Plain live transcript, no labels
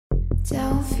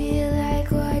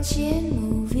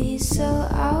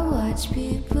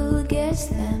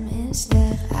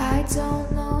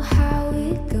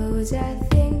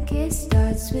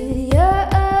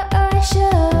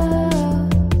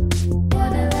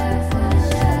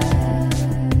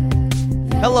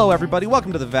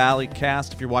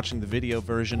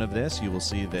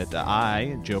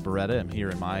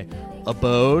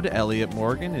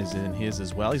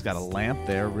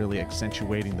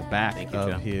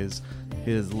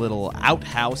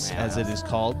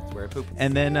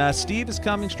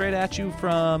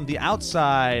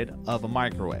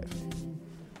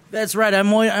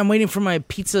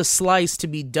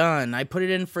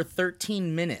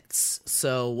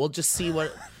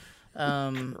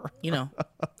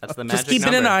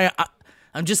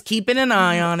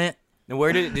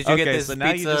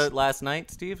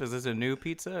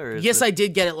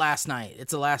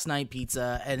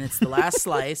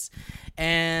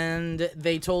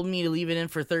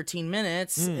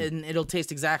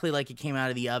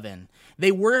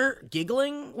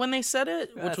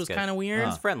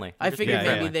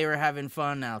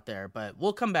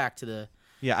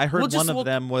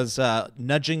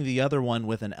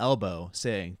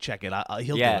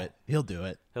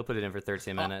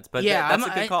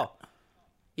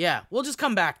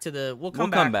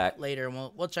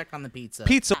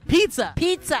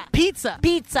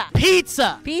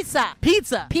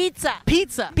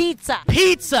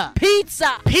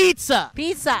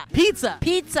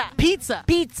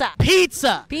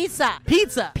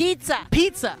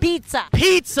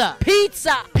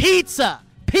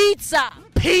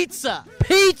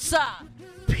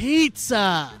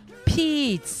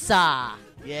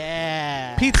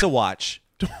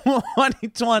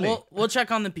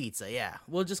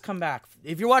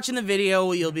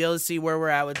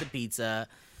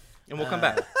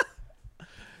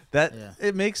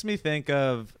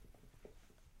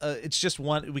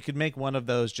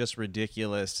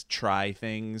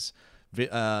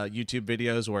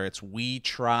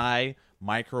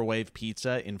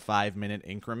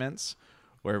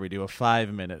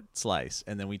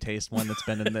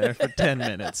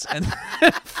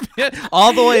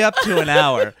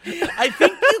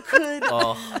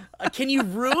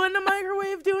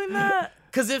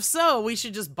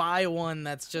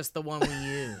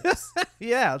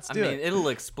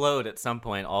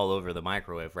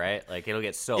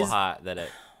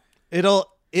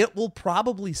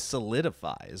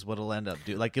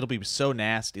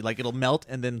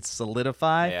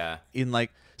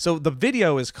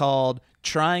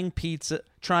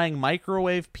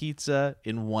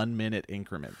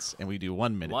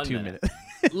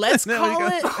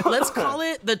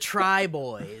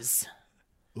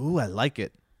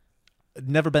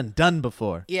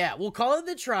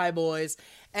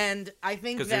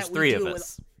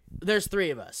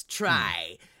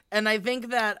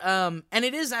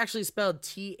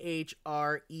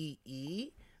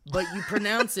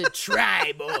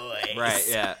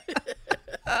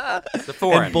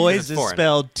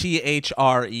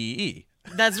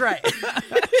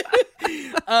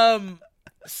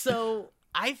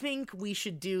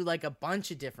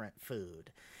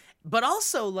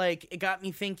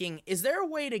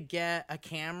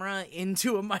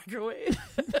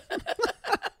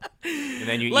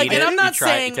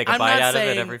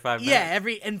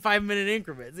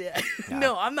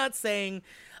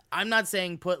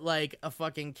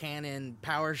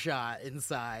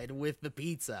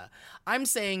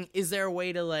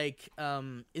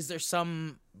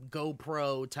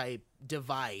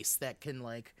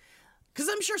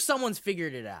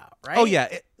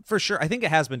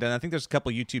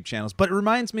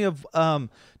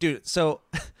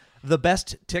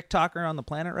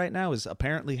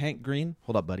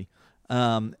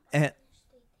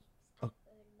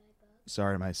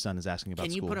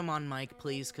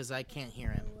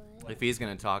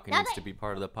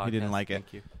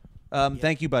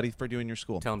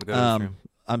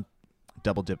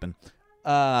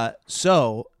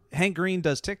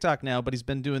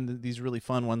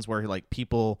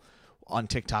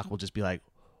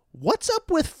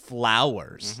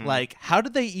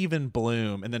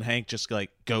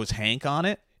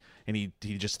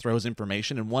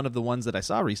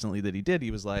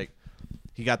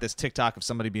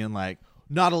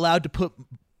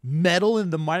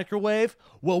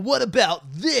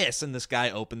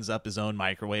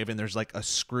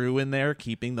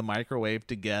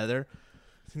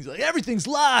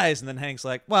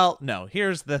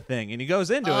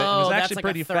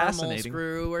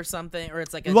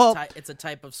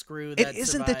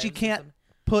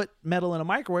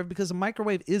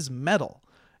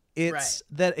It's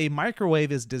that a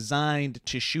microwave is designed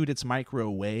to shoot its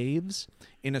microwaves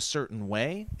in a certain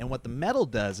way, and what the metal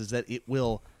does is that it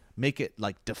will make it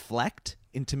like deflect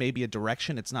into maybe a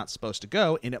direction it's not supposed to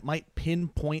go, and it might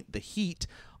pinpoint the heat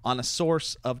on a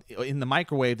source in the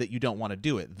microwave that you don't want to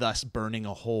do it, thus burning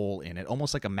a hole in it,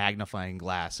 almost like a magnifying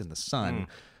glass in the sun,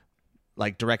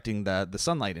 like directing the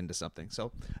sunlight into something.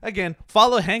 So again,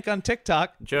 follow Hank on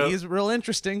TikTok. Joe, he's real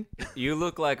interesting. You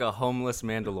look like a homeless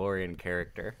Mandalorian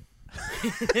character.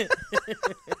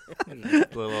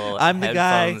 Little I'm the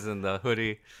guy- headphones and the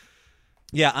hoodie.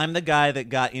 Yeah, I'm the guy that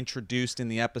got introduced in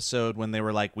the episode when they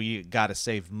were like, we got to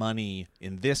save money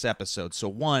in this episode. So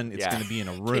one, it's going to be in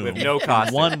a room. With no in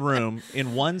costume. one room,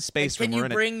 in one space Can room. you We're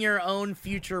in bring your own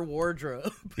future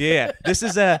wardrobe? Yeah, this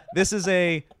is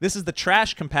the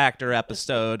trash compactor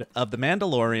episode of The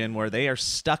Mandalorian where they are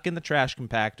stuck in the trash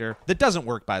compactor. That doesn't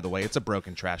work, by the way. It's a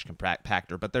broken trash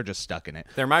compactor, but they're just stuck in it.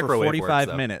 Their microwave for 45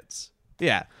 works, though. minutes.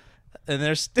 Yeah, and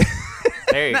there's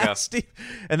There you go. Steve,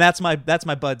 and that's my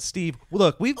bud Steve.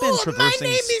 Look, we've been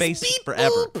traversing space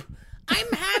forever. I'm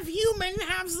half human,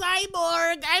 half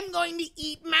cyborg. I'm going to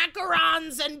eat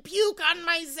macarons and puke on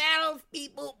myself.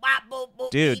 Beep, boop, bop, boop,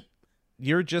 boop, Dude, beep.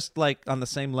 you're just like on the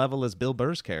same level as Bill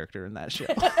Burr's character in that show.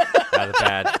 Not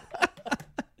bad.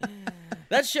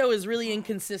 That show is really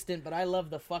inconsistent, but I love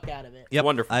the fuck out of it. Yep,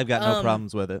 Wonderful. I've got no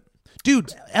problems with it.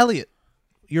 Dude, Elliot,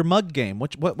 your mug game.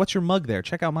 What's your mug there?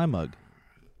 Check out my mug.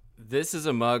 This is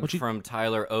a mug from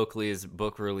Tyler Oakley's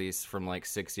book release from like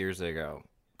 6 years ago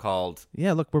called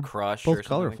Yeah, look, we're Crush both or something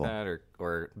colorful. like that,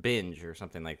 or Binge or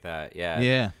something like that. Yeah.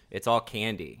 Yeah. It's all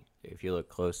candy if you look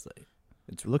closely.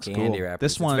 It's looks candy cool. wrappers.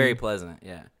 This one- It's very pleasant.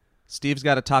 Yeah. Steve's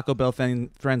got a Taco Bell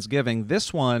Friendsgiving.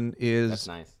 This one is That's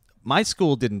nice. My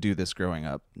school didn't do this growing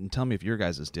up. And tell me if your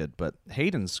guys' did, but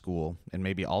Hayden's school, and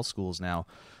maybe all schools now,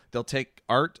 they'll take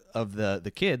art of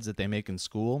the kids that they make in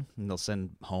school, and they'll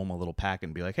send home a little pack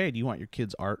and be like, hey, do you want your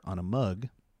kids' art on a mug?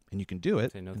 And you can do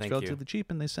it. Say no, It's thank you. relatively cheap,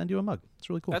 and they send you a mug. It's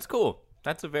really cool. That's cool.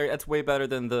 That's way better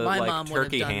than the My like mom would have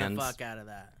turkey done hands. the fuck out of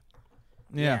that.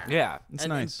 yeah. Yeah. It's and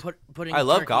nice. Putting I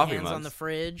love turkey coffee hands on mugs. the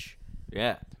fridge.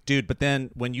 Yeah. Dude, but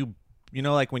then when you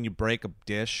know, like when you break a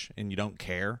dish and you don't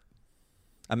care,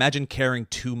 imagine caring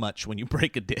too much when you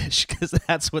break a dish, because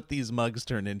that's what these mugs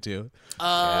turn into.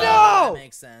 That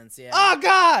makes sense. Yeah.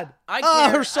 God! I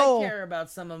care, her soul. I care about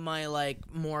some of my like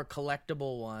more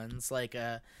collectible ones. Like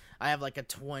I have like a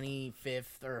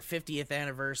 25th or 50th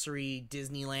anniversary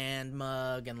Disneyland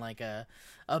mug and like a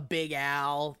Big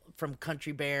Al from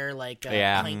Country Bear like a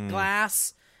Yeah. pint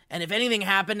glass. And if anything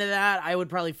happened to that, I would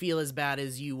probably feel as bad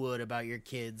as you would about your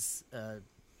kid's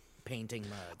painting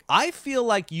mug. I feel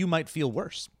like you might feel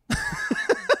worse.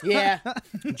 Yeah,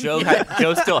 Joe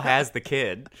still has the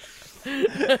kid.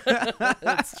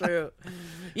 that's true.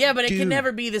 Yeah, but it Dude. can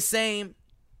never be the same.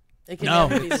 It can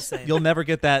never be the same. You'll never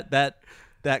get that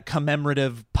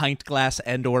commemorative pint glass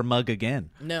and/or mug again.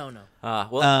 No.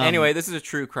 Anyway, this is a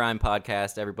true crime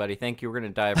podcast, everybody. Thank you. We're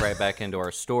going to dive right back into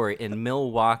our story. In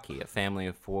Milwaukee, a family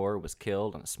of 4 was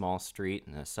killed on a small street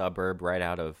in a suburb right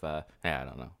out of, I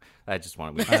don't know. I just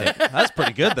want to say That's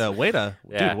pretty good, though. Way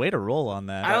to roll on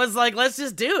that. I was like, let's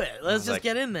just do it. Let's just like,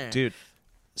 get in there. Dude,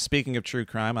 speaking of true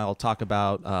crime, I'll talk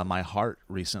about my heart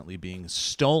recently being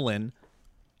stolen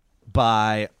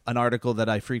by an article that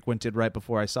I frequented right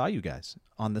before I saw you guys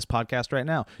on this podcast right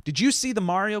now. Did you see the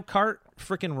Mario Kart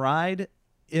freaking ride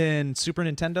in Super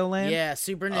Nintendo Land? Yeah,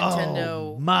 Super Nintendo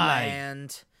Oh, my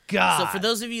Land. God. So for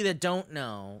those of you that don't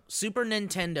know, Super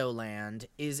Nintendo Land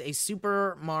is a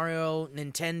Super Mario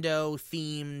Nintendo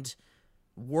themed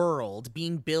world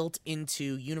being built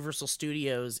into Universal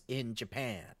Studios in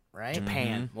Japan, right?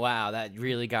 Japan. Wow, that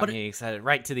really got But me excited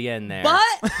right to the end there. But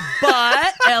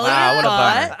Elliot, Wow, what a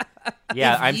bummer.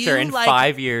 Yeah, if I'm sure you in like-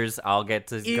 5 years I'll get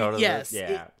to go to yes, the...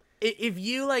 Yeah. If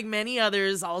you, like many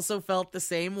others, also felt the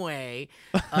same way,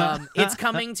 it's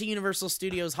coming to Universal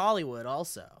Studios Hollywood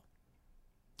also.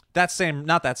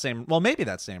 Not that same. Well, maybe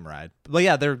that same ride. But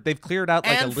yeah, they've cleared out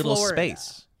like And a little Florida.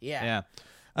 space. Yeah. Yeah.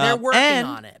 They're working and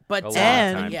on it, but A long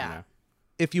And- time from yeah. now.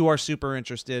 if you are super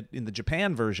interested in the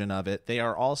Japan version of it, they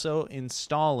are also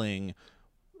installing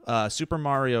Super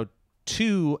Mario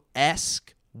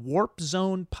 2-esque warp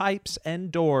zone pipes and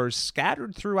doors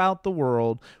scattered throughout the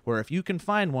world, where if you can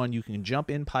find one, you can jump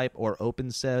in pipe or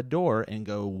open said door and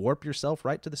go warp yourself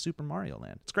right to the Super Mario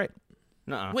Land. It's great.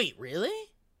 Nuh-uh. Wait, really?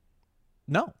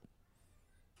 No.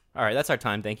 All right, that's our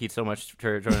time. Thank you so much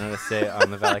for joining us today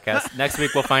on the Valleycast. Next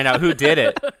week we'll find out who did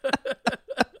it.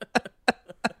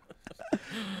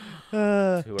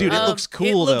 Dude, it looks cool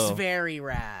It looks though. very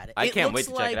rad. it. I It can't wait looks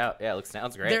to check like it out. Yeah, it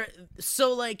sounds great.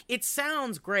 So like it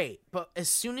sounds great, but as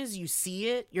soon as you see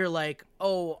it, you're like,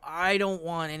 oh, I don't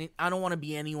want to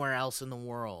be anywhere else in the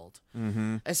world.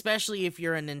 Mm-hmm. Especially if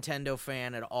you're a Nintendo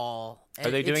fan at all.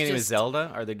 Are they doing It's any with just-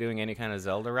 Zelda? Are they doing any kind of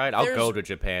Zelda ride? I'll There's- go to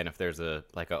Japan if there's a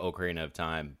Ocarina of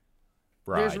Time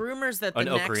ride. There's rumors that the An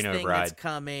next Ocarina of thing that's Ride.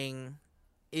 coming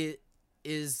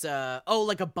is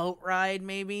like a boat ride,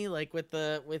 maybe like with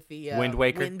the Wind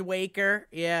Waker? Wind Waker,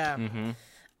 yeah.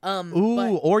 Mm-hmm. Ooh,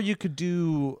 but- or you could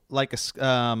do like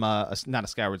not a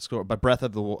Skyward Sword, but Breath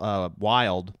of the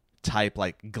Wild type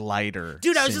like glider.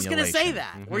 Dude, I was just gonna say simulation.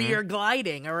 that where you're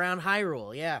gliding around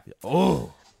Hyrule, yeah.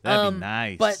 Oh, that'd be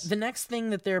nice. But the next thing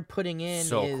that they're putting in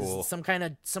So is cool. some kind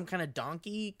of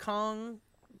Donkey Kong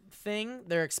thing.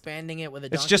 They're expanding it with a.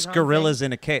 it's Donkey just Kong gorillas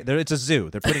in a cave. It's a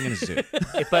zoo. They're putting in a zoo.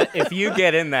 But if you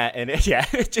get in that and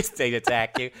just they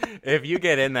attack you. If you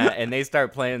get in that and they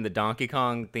start playing the Donkey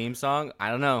Kong theme song, I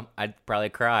don't know. I'd probably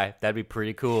cry. That'd be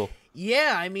pretty cool. Thing.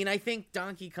 Yeah, I mean, I think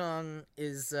Donkey Kong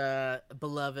is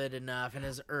beloved enough and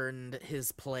has earned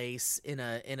his place in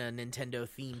a Nintendo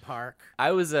theme park.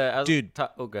 I was Dude.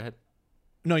 oh, go ahead.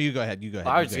 No, you go ahead. You go ahead.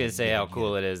 I You was go just gonna ahead. say You go how ahead.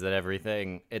 cool it is that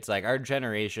everything. It's like our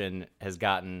generation has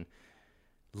gotten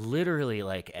literally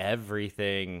like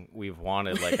everything we've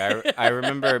wanted. Like I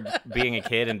remember being a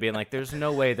kid and being like, "There's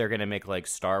no way they're gonna make like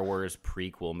Star Wars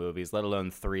prequel movies, let alone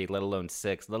 3, let alone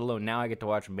 6, let alone now I get to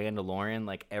watch Mandalorian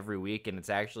like every week and it's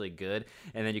actually good."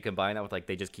 And then you combine that with like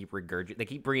they just keep they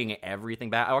keep bringing everything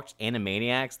back. I watched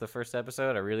Animaniacs the first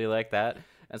episode. I really like that.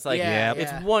 It's like Yeah,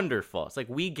 it's yeah. wonderful. It's like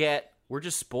we're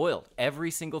just spoiled.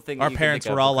 Every single thing. that Our you can parents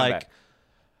think of were all will come like, back.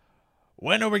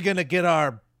 "When are we gonna get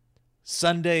our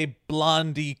Sunday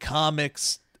Blondie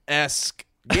comics esque?"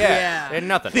 Yeah, and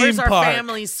nothing. Theme Where's our park.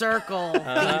 family circle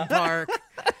theme park?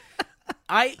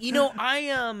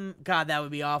 I God, that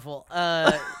would be awful.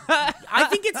 I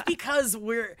think it's because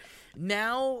we're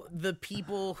now the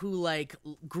people who like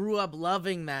grew up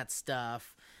loving that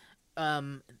stuff,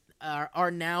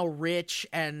 are now rich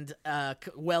and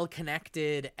well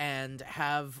connected and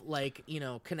have like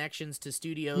connections to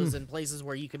studios and places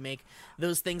where you can make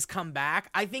those things come back.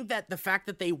 I think that the fact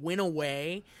that they went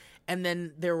away. And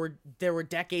then there were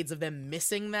decades of them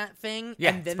missing that thing, Yeah,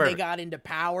 and it's then they perfect. got into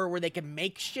power where they could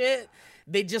make shit.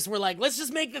 They just were like, let's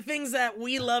just make the things that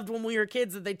we loved when we were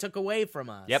kids that they took away from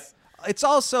us. Yep. It's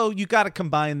also, you got to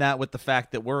combine that with the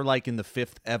fact that we're like in the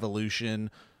 5th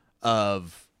evolution or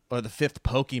the 5th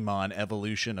Pokemon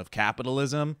evolution of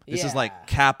capitalism. This is Yeah. like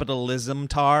capitalism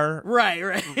tar Right.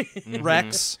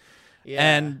 Rex.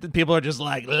 Yeah. And people are just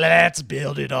like, let's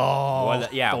build it all.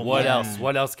 What else?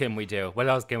 What else can we do? What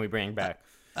else can we bring back?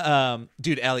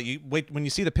 Dude, Allie, when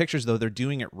you see the pictures though, they're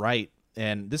doing it right,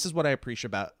 and this is what I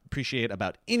appreciate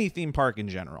about any theme park in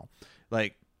general.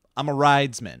 Like, I'm a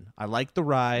ridesman. I like the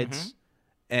rides,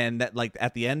 and that like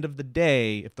at the end of the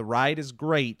day, if the ride is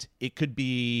great, it could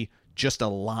be just a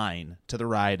line to the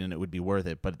ride and it would be worth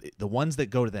it. But the ones that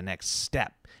go to the next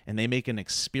step and they make an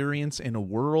experience in a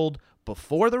world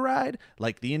before the ride,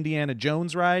 like the Indiana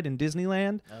Jones ride in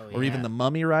Disneyland, or even the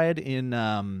Mummy ride in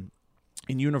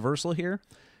Universal here,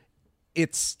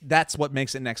 that's what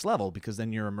makes it next level, because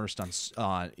then you're immersed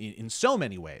in so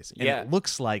many ways. And Yeah. it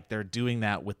looks like they're doing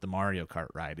that with the Mario Kart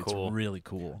ride. It's Cool. really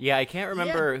cool. Yeah, I can't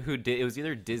remember who did. It was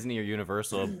either Disney or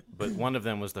Universal, but one of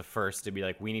them was the first to be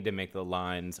like, we need to make the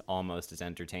lines almost as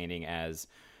entertaining as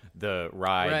the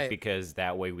ride, Right. because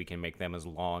that way we can make them as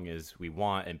long as we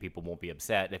want and people won't be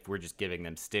upset if we're just giving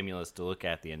them stimulus to look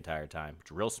at the entire time.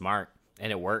 It's real smart,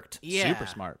 and it worked. Yeah. Super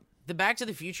smart. The Back to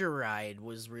the Future ride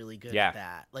was really good Yeah. at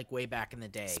that, like way back in the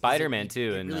day. 'Cause Spider-Man, it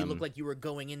too, It and, really looked like you were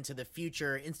going into the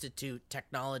Future Institute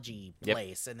technology Yep.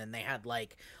 place, and then they had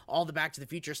like all the Back to the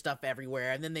Future stuff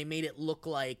everywhere, and then they made it look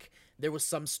like there was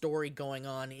some story going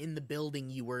on in the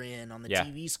building you were in on the Yeah.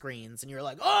 TV screens, and you're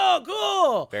like, oh,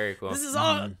 cool! Very cool. This is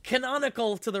all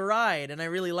canonical to the ride, and I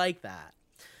really like that.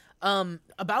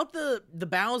 About the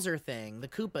Bowser thing, the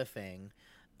Koopa thing,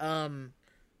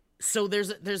 so there's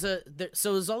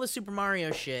all the Super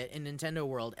Mario shit in Nintendo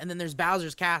World, and then there's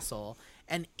Bowser's Castle,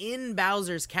 and in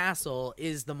Bowser's Castle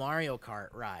is the Mario Kart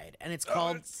ride, and it's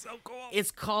called it's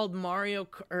called Mario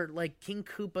or like King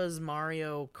Koopa's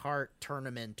Mario Kart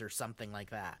Tournament or something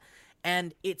like that.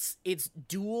 And it's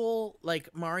dual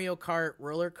like Mario Kart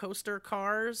roller coaster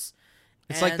cars.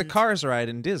 It's like the and- Cars ride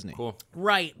in Disney. Cool.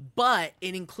 Right, but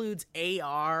it includes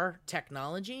AR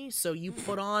technology, so you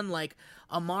put on like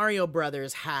a Mario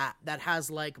Brothers hat that has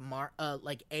like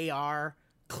AR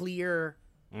clear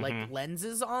like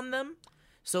lenses on them.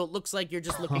 so it looks like you're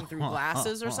just looking through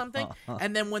glasses or something.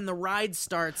 And then when the ride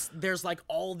starts, there's like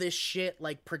all this shit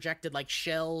like projected, like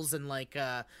shells and like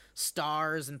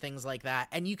stars and things like that,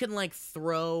 and you can like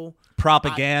throw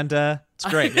Propaganda. It's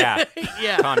great. Yeah.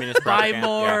 yeah Communist buy propaganda.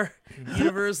 more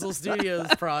Universal Studios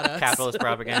products. Capitalist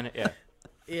propaganda. Yeah.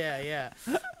 Yeah.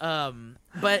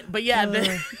 But yeah,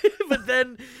 but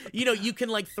then you can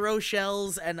like throw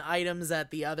shells and items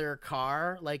at the other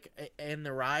car like in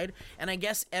the ride, and I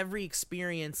guess every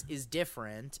experience is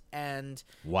different, and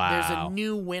there's a Wow.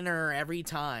 new winner every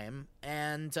time,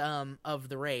 and of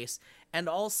the race. And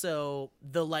also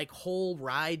the like whole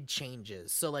ride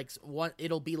changes. So like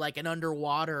it'll be like an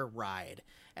underwater ride,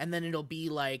 and then it'll be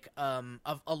like a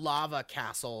lava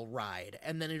castle ride,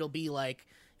 and then it'll be like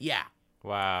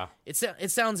Wow.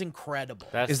 it sounds incredible.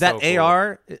 That's Is that so cool.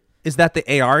 AR? Is that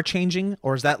the AR changing,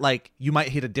 or is that like you might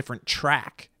hit a different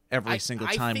track every single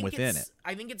I time think within it?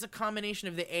 I think it's a combination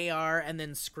of the AR and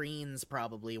then screens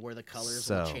probably where the colors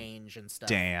will So, change and stuff.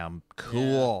 Damn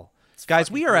cool. Guys,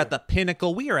 we are at the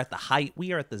pinnacle. We are at the height.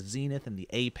 We are at the zenith and the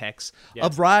apex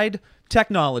of ride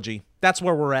technology. That's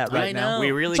where we're at right I now. know.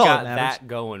 We really That's all got that matters. that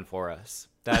going for us.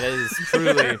 That is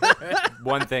truly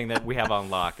one thing that we have on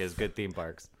lock is good theme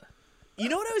parks. You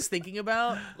know what I was thinking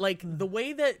about? Like the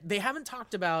way that they haven't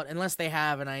talked about, unless they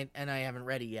have, and I haven't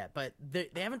read it yet, but they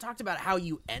haven't talked about how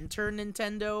you enter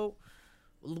Nintendo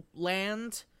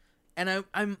Land, and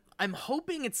I'm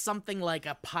hoping it's something like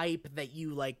a pipe that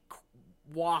you like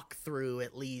walk through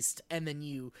at least, and then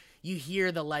you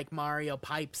hear the like Mario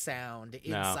pipe sound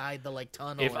inside the like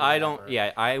tunnel. If or I don't,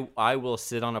 whatever. I will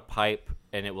sit on a pipe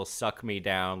and it will suck me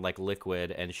down like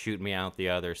liquid and shoot me out the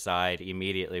other side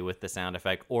immediately with the sound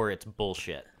effect, or it's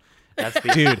bullshit. That's the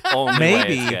Dude, only way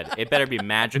maybe- it's good. It better be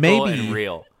magical maybe- and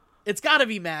real. It's got to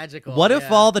be magical. What if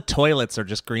yeah. all the toilets are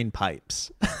just green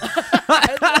pipes?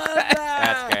 I love that.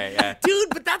 That's great, yeah. Dude,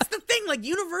 but that's the thing. Like,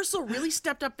 Universal really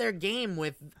stepped up their game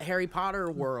with Harry Potter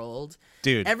World.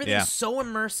 Dude, Everything's yeah. so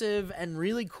immersive and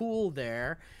really cool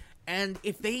there. And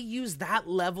if they use that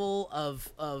level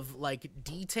of like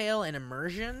detail and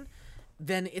immersion,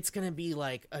 then it's going to be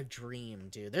like a dream,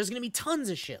 dude. There's going to be tons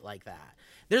of shit like that.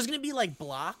 There's going to be like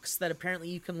blocks that apparently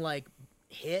you can like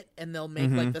hit and they'll make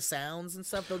like the sounds and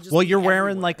stuff. They'll just Well, be you're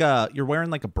wearing everywhere.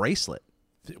 like a bracelet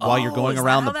while you're going is that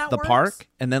around how the that works? park,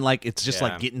 and then like it's just Yeah.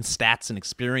 like getting stats and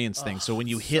experience things. So when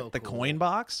you hit so the cool. coin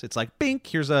box, it's like bink,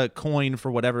 here's a coin for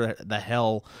whatever the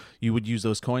hell you would use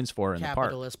those coins for in the park.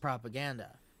 Capitalist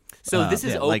propaganda. So this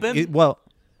is Yeah, open. like, well,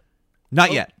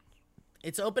 not yet.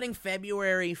 It's opening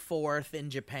February 4th in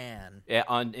Japan.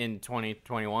 in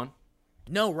 2021.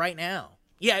 No, right now.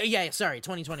 Yeah, sorry,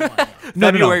 2021. Yeah. No,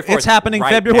 February 4th, It's happening right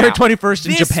February now. 21st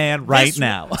in This- Japan right this-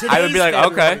 now. I would be like, today's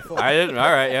okay, February 4th. I didn't.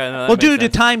 All right, yeah. No, that Well, makes due to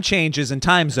sense. time changes and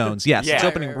time zones, yes, it's Yeah.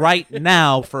 opening right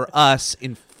now for us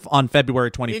on February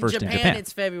 21st In in Japan, Japan.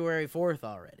 it's February 4th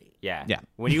already. Yeah. Yeah.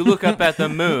 When you look up at the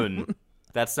moon,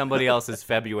 that's somebody else's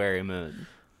February moon.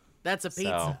 That's a So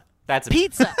pizza. that's a,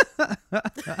 Pizza.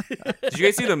 Did you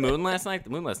guys see the moon last night? The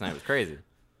moon last night was crazy.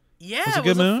 Yeah, Was it it good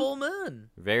was moon? a full moon.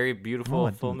 Very beautiful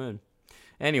full moon.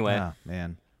 Anyway, Oh,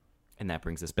 man. and that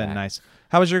brings us Been back. nice.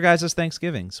 How was your guys'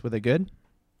 Thanksgivings? Were they good?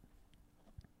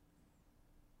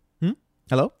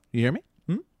 Hello? You hear me?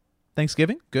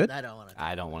 Thanksgiving? Good? I don't want to.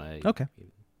 I don't want to. Okay.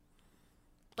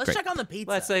 Let's Great. check on the pizza.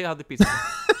 Let's say how the pizza.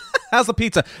 How's the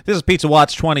pizza? This is Pizza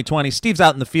Watch 2020. Steve's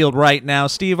out in the field right now.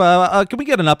 Steve, can we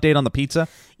get an update on the pizza?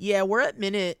 Yeah, we're at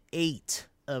minute 8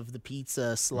 of the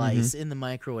pizza slice in the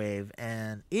microwave,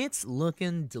 and it's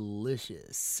looking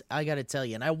delicious. I gotta tell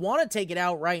you, and I want to take it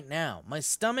out right now. My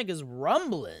stomach is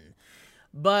rumbling,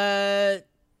 but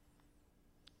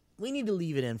we need to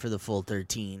leave it in for the full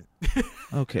 13.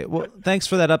 Okay. Well, thanks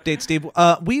for that update, Steve.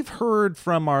 We've heard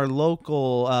from our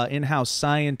local in-house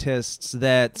scientists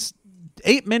that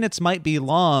 8 minutes might be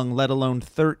long, let alone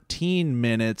 13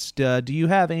 minutes. Do you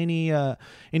have any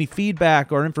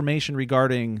feedback or information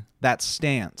regarding that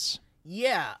stance?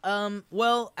 Yeah,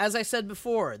 well, as I said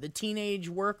before, the teenage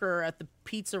worker at the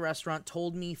pizza restaurant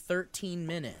told me 13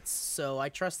 minutes, so I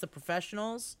trust the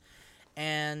professionals,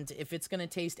 and if it's going to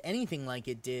taste anything like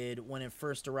it did when it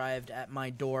first arrived at my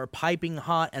door, piping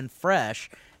hot and fresh,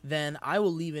 then I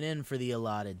will leave it in for the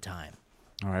allotted time.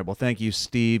 All right. Well, thank you,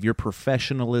 Steve. Your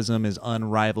professionalism is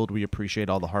unrivaled. We appreciate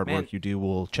all the hard Man. work you do.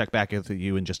 We'll check back with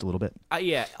you in just a little bit.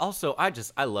 Yeah. Also,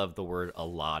 I love the word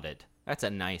allotted. That's a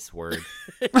nice word.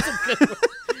 It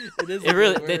is It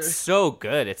really, it's so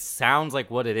good. It sounds like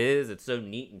what it is. It's so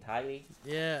neat and tidy.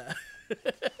 yeah,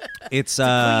 It's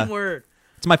clean word.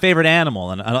 it's my favorite animal,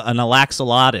 an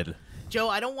axolotl. Joe,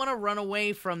 I don't want to run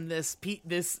away from this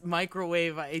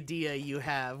microwave idea you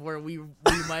have, where we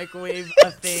microwave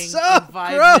a thing so in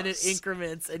 5-minute gross.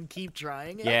 increments and keep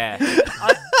trying it. Yeah.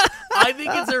 I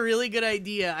think it's a really good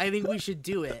idea. I think we should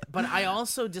do it. But I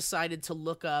also decided to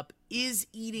look up, is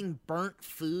eating burnt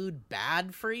food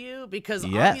bad for you? Because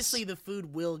Yes. obviously the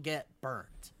food will get burnt.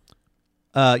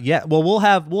 Yeah. Well, we'll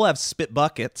have spit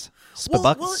buckets,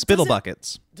 Well, spittle does it-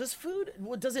 buckets.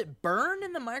 Does it burn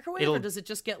in the microwave, or does it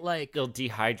just get like... It'll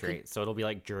dehydrate, so it'll be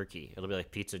like jerky. It'll be like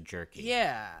pizza jerky.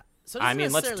 Yeah. So it I doesn't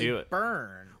mean, let's necessarily do it.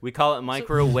 burn. We call it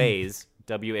microways,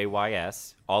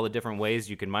 W-A-Y-S, all the different ways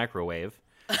you can microwave.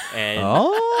 And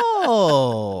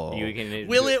Oh. you can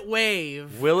Will it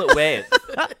wave? Will it wave?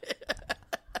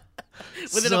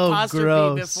 With an So apostrophe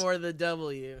gross. before the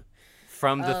W.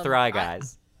 From the Thry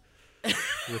guys.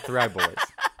 The Thry boys.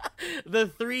 The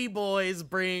Three Boys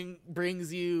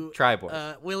brings you Try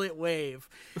Boys. Will It Wave?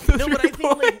 No, but I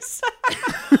think like,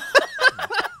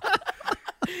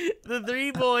 the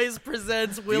Three Boys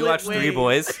presents Do Will you It watch Wave? Three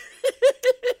Boys?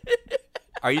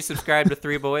 Are you subscribed to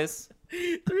Three Boys?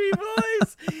 Three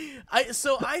Boys. I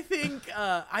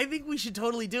think we should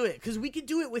totally do it, because we could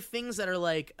do it with things that are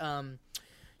like fuck,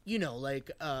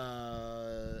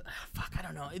 I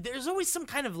don't know. There's always some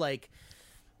kind of like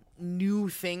new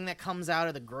thing that comes out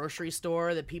of the grocery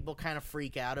store that people kind of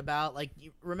freak out about. Like,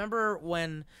 you remember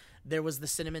when there was the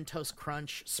Cinnamon Toast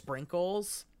Crunch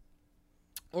sprinkles?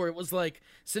 Or it was like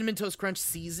Cinnamon Toast Crunch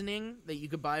seasoning that you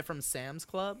could buy from Sam's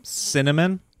Club?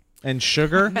 Cinnamon and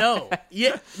sugar. No.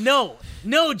 Yeah, no,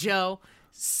 Joe.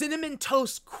 Cinnamon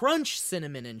Toast Crunch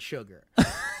cinnamon and sugar.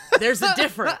 There's a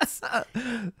difference.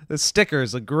 The sticker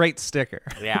is a great sticker.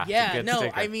 Yeah. it's a Yeah, good no,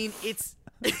 sticker. I mean, it's...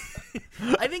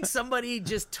 I think somebody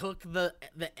just took the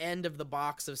end of the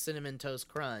box of Cinnamon Toast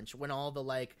Crunch when all the,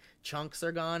 like, chunks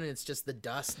are gone and it's just the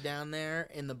dust down there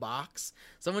in the box.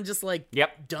 Someone just, like,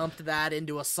 Yep. dumped that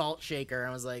into a salt shaker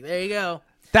and was like, there you go.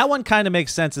 That one kind of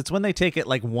makes sense. It's when they take it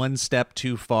like one step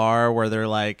too far, where they're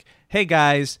like, "Hey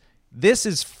guys, this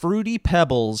is Fruity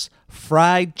Pebbles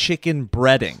fried chicken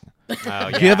breading. Oh,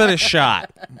 yeah. Give it a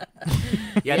shot."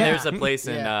 Yeah, there's a place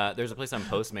in Yeah. there's a place on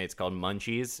Postmates called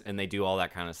Munchies, and they do all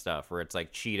that kind of stuff where it's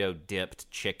like Cheeto dipped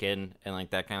chicken and like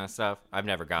that kind of stuff. I've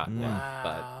never gotten one,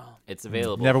 but it's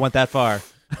available. Never went that far.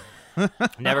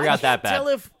 Never got that bad.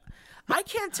 I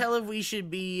can't tell if we should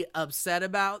be upset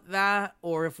about that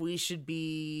or if we should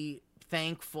be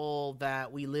thankful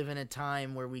that we live in a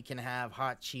time where we can have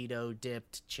hot Cheeto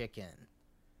dipped chicken.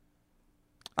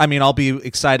 I mean, I'll be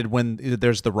excited when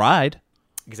there's the ride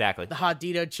Exactly. The hot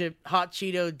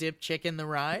Cheeto dipped chicken, the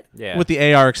ride. Yeah. with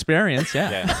the AR experience. Yeah.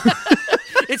 yeah.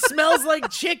 It smells like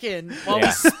chicken while we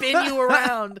Yeah. spin you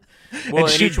around. Well, And and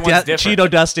shoot each one's different. Cheeto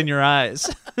dust in your eyes.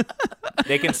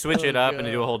 They can switch it up and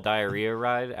God. do a whole diarrhea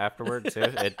ride afterward too.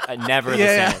 It never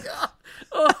Yeah. the same.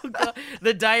 Oh god,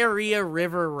 the diarrhea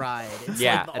river ride. It's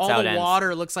Yeah, like that's all how it the ends.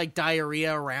 water looks like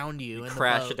diarrhea around you. In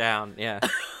Crash the boat. it down, yeah,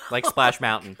 like Splash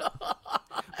Mountain.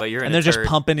 But you're in And a they're just turd.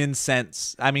 pumping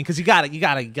incense. I mean, because you gotta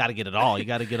get it all. You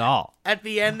gotta get all. At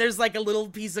the end, there's like a little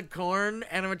piece of corn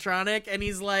animatronic, and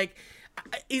he's like,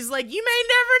 you may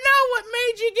never know what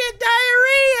made you get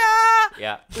diarrhea.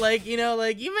 Yeah. Like,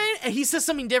 like and he says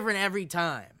something different every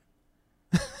time.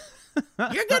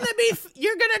 You're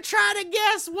gonna try to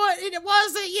guess what it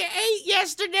was that you ate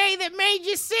yesterday that made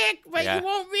you sick, but Yeah. you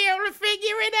won't be able to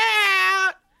figure it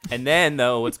out. And then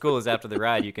though, what's cool is after the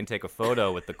ride, you can take a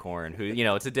photo with the corn. Who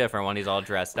it's a different one. He's all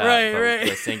dressed up. Right, but right.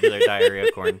 The singular diarrhea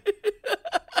corn.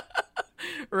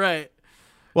 Right.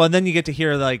 Well, and then you get to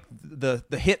hear like the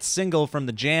hit single from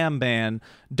the Jam band,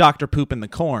 "Dr. Poop and the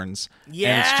Corns."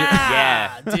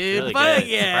 Yeah. And it's Yeah, dude. really Fuck good.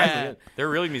 yeah. Surprisingly good. They're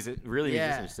really Yeah.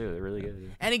 musicians too. They're really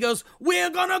good. And he goes, "We're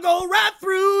gonna go right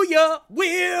through ya.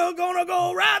 We're gonna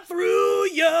go right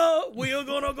through ya. We're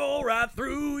gonna go right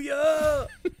through ya."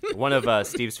 One of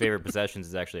Steve's favorite possessions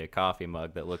is actually a coffee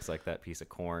mug that looks like that piece of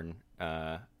corn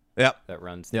Yep. that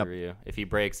runs Yep. through you. If he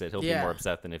breaks it, he'll be Yeah. more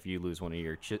upset than if you lose one of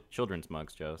your children's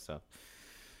mugs, Joe. So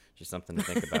just something to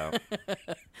think about.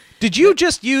 Did you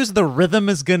just use "The Rhythm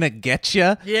Is Gonna Get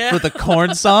Ya" Yeah. for the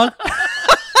Corn song?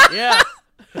 Yeah.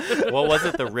 What was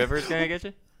it? The river's gonna get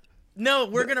you? No,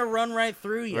 we're gonna run right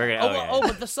through you. We're gonna- okay.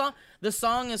 But the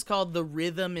song is called "The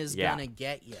Rhythm Is Yeah. Gonna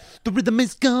Get Ya." The rhythm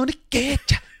is gonna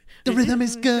get ya. The rhythm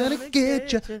is gonna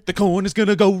get ya. The corn is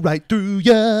gonna go right through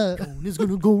ya. Corn is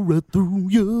gonna go right through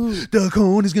ya. The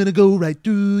corn is gonna go right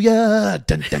through ya.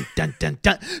 Dun dun dun dun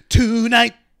dun.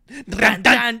 Tonight. Dun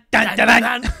dun dun dun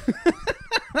dun.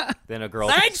 Then a girl.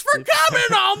 Thanks for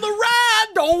coming on the ride.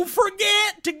 Don't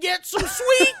forget to get some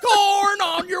sweet corn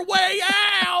on your way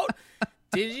out.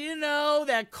 Did you know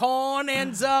that corn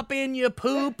ends up in your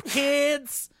poop,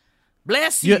 kids.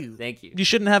 Bless you. Thank you. You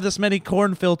shouldn't have this many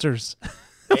corn filters.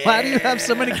 Why do you have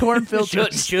so many corn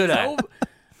filters? Should I?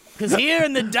 Because here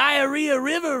in the Diarrhea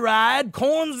River ride,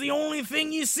 corn's the only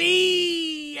thing you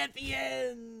see at the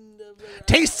end.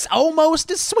 Tastes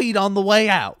almost as sweet on the way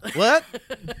out. What?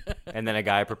 And then a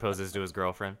guy proposes to his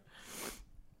girlfriend.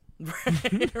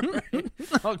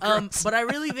 But I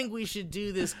really think we should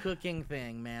do this cooking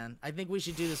thing, man. I think we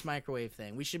should do this microwave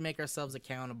thing. We should make ourselves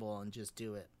accountable and just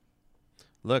do it.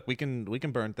 Look, we can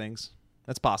burn things.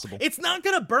 That's possible. It's not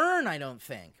gonna burn, I don't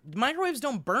think. Microwaves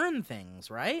don't burn things,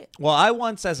 right? Well, I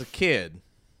once, as a kid,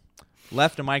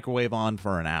 left a microwave on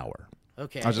for an hour.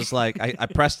 Okay. I was just like, I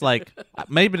pressed like,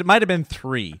 maybe it might have been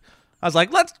 3. I was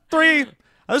like, let's 3.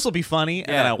 This will be funny. And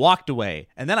then I walked away.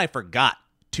 And then I forgot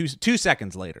 2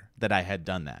 seconds later that I had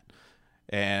done that.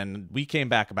 And we came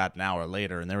back about an hour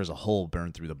later, and there was a hole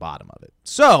burned through the bottom of it.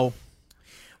 So,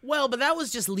 Well, but that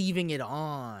was just leaving it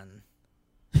on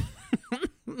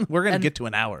we're going to get to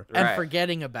an hour. and Right.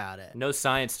 forgetting about it. No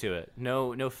science to it.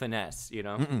 No finesse, you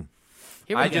know?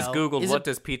 Here we I go. just Googled Is what it-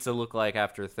 does pizza look like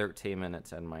after 13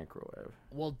 minutes in microwave.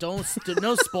 Well, no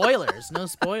spoilers. No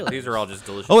spoilers. These are all just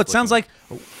delicious. Oh, it sounds looking.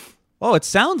 like. Oh, it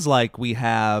sounds like we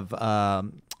have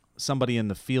somebody in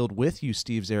the field with you,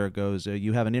 Steve Zaragoza.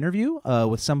 You have an interview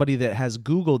with somebody that has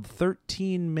Googled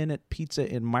 13-minute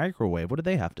pizza in microwave. What do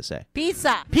they have to say?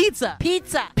 Pizza, pizza,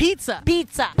 pizza, pizza,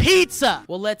 pizza, pizza.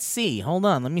 Well, let's see. Hold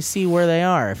on. Let me see where they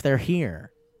are, if they're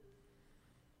here.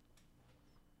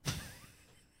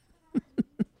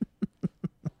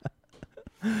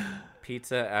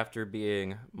 Pizza after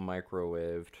being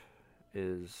microwaved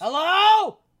is.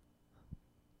 Hello?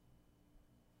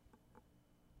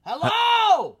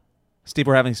 Hello? Steve,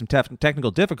 we're having some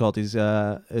technical difficulties.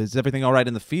 Is everything all right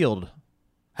in the field?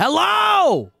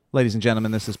 Hello? Ladies and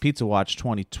gentlemen, this is Pizza Watch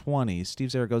 2020.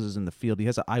 Steve Zaragoza is in the field. He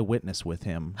has an eyewitness with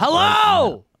him.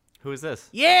 Hello? Who is this?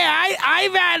 Yeah,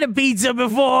 I've had a pizza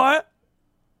before.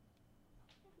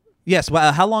 Yes.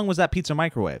 Well, how long was that pizza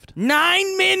microwaved?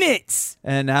 9 minutes.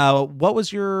 And what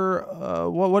was your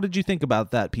what did you think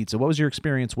about that pizza? What was your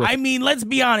experience with I it? mean, let's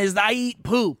be honest. I eat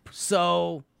poop,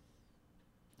 so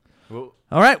Well,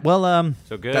 All right. Well,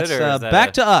 so good. that's, or is that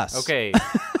back to us. Okay.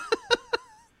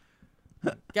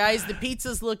 guys, the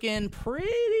pizza's looking pretty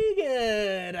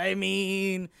good. I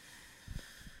mean,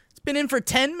 it's been in for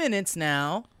 10 minutes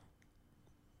now.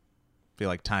 Feel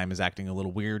like time is acting a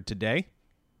little weird today.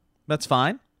 That's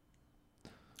fine.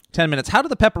 10 minutes. How do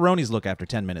the pepperonis look after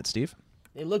 10 minutes, Steve?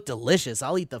 They look delicious.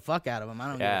 I'll eat the fuck out of them. I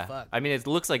don't give a Yeah. fuck. I mean, it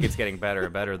looks like it's getting better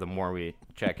and better the more we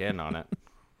check in on it.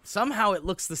 Somehow it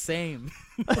looks the same.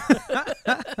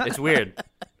 It's weird.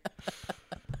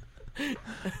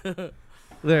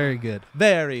 Very good.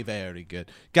 Very, very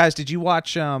good. Guys, did you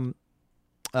watch you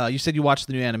said you watched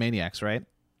the new Animaniacs, right?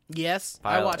 Yes,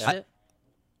 I Pilot, watched yeah. it.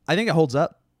 I think it holds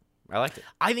up. I liked it.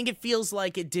 I think it feels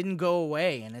like it didn't go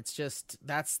away, and it's just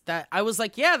that's that. I was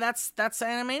like, yeah, that's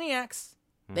Animaniacs.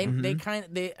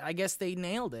 I guess they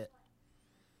nailed it.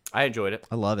 I enjoyed it.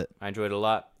 I love it. I enjoyed it a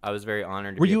lot. I was very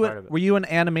honored to Were be you a part of it. were you an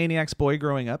Animaniacs boy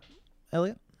growing up,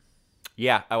 Elliot?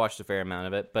 Yeah, I watched a fair amount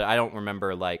of it, but I don't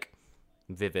remember like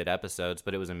vivid episodes,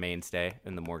 but it was a mainstay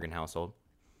in the Morgan household.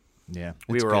 Yeah.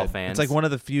 We it's were all good. fans. It's like one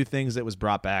of the few things that was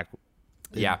brought back.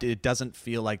 Yeah. It doesn't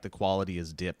feel like the quality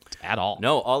is dipped at all.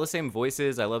 No, all the same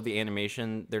voices. I love the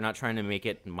animation. They're not trying to make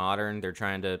it modern. They're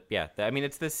trying to, I mean,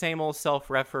 it's the same old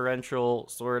self-referential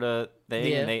sort of thing.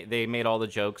 Yeah. And they made all the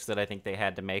jokes that I think they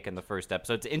had to make in the first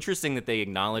episode. It's interesting that they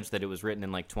acknowledged that it was written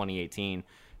in like 2018,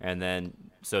 and then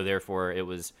so therefore it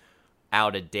was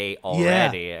out of date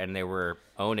already, and they were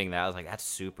owning that. I was like, that's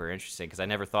super interesting because I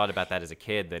never thought about that as a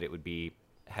kid, that it would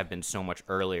have been so much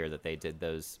earlier that they did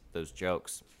those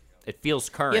jokes. It feels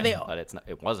current, but it's not.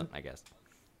 It wasn't, I guess.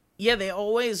 Yeah, they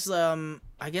always. I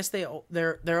guess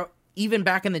they're even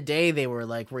back in the day they were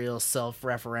like real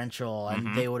self-referential,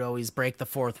 and they would always break the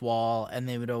fourth wall, and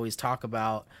they would always talk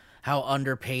about how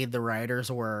underpaid the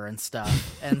writers were and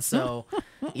stuff. And so,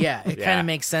 yeah, it kind of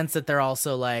makes sense that they're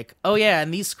also like, oh yeah,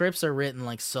 and these scripts are written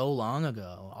like so long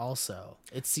ago. Also,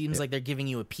 it seems like they're giving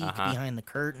you a peek behind the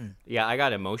curtain. Yeah, I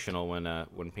got emotional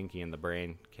when Pinky and the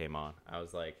Brain came on. I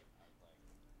was like,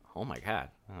 oh my god!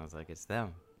 I was like, it's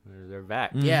them. They're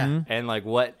back. Yeah. And like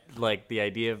the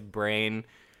idea of Brain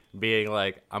being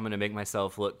like, I'm gonna make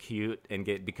myself look cute and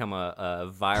become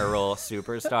a viral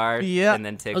superstar. Yeah. And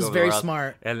then take That was over. very the world.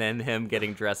 smart. And then him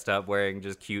getting dressed up, wearing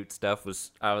just cute stuff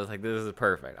I was like, this is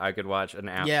perfect. I could watch an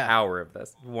hour of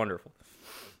this. Wonderful.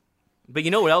 But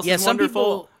you know what else is some wonderful?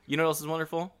 people- You know what else is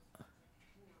wonderful?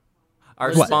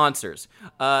 Our What? sponsors.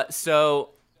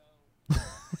 So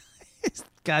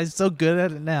Guy's so good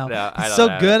at it now. No, I He's don't so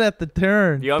have good it. at the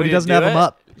turn, You want but me he to doesn't do have it? him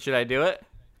up. Should I do it?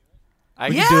 I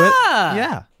You can can do it. Yeah.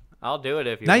 Yeah. I'll do it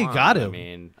if you Now want. you got to. I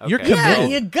mean, You're okay. Yeah,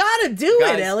 committed. you gotta do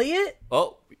Guys. it, Elliot.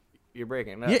 Oh, you're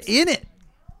breaking. You're in it.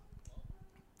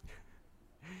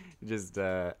 Just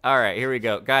all right, here we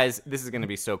go, guys. This is gonna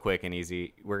be so quick and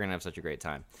easy. We're gonna have such a great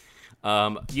time.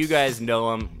 You guys know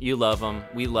them, you love them,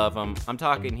 we love them. I'm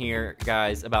talking here,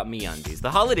 guys, about MeUndies. The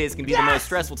holidays can be the most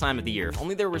stressful time of the year. If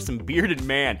only there was some bearded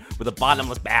man with a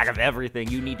bottomless bag of everything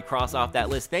you need to cross off that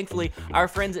list. Thankfully, our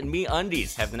friends at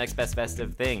MeUndies have the next best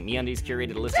festive thing. MeUndies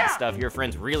curated a list of stuff your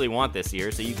friends really want this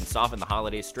year, so you can soften the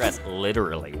holiday stress.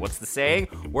 Literally, what's the saying?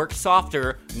 Work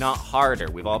softer, not harder.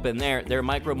 We've all been there. Their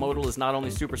micromodal is not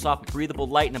only super soft, but breathable,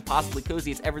 light, and impossibly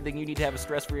cozy. It's everything you need to have a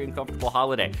stress-free and comfortable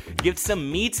holiday. Give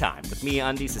some me time with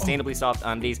MeUndies, sustainably soft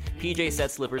undies, PJ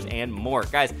set slippers, and more.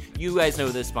 Guys, you guys know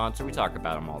this sponsor. We talk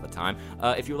about them all the time.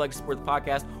 If you would like to support the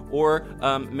podcast or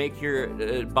make your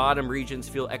bottom regions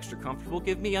feel extra comfortable,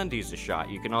 give MeUndies a shot.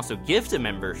 You can also gift a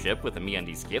membership with a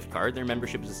MeUndies gift card. Their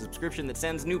membership is a subscription that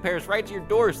sends new pairs right to your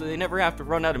door, so they never have to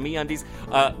run out of MeUndies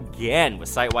again. With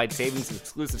site-wide savings and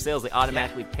exclusive sales, they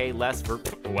automatically pay less for,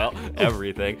 well,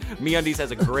 everything. MeUndies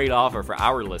has a great offer for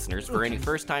our listeners. For any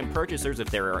first-time purchasers, if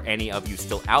there are any of you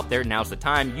still out there, now's the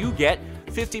time. You get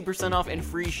 15% off and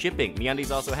free shipping.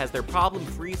 MeUndies also has their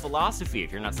problem-free philosophy.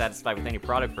 If you're not satisfied with any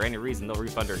product for any reason, they'll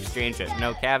refund or exchange it.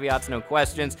 No caveats, no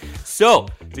questions. So,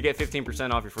 to get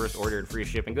 15% off your first order and free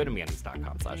shipping, go to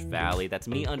MeUndies.com/Valley. That's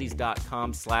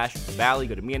MeUndies.com/Valley.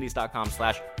 Go to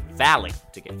MeUndies.com/Valley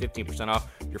to get 15% off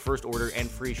your first order and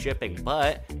free shipping.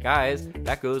 But, guys,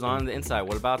 that goes on the inside.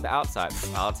 What about the outside?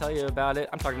 I'll tell you about it.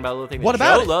 I'm talking about a little thing What that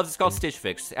about Joe it? loves. It's called Stitch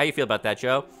Fix. How you feel about that,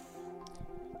 Joe?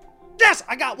 Yes,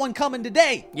 I got one coming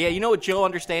today. Yeah, you know what Joe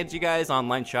understands, you guys?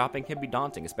 Online shopping can be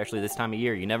daunting, especially this time of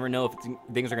year. You never know if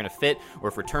things are going to fit or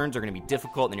if returns are going to be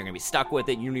difficult and you're going to be stuck with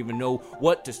it. You don't even know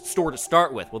what store to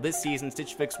start with. Well, this season,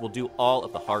 Stitch Fix will do all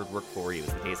of the hard work for you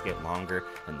as the days get longer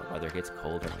and the weather gets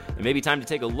colder. It may be time to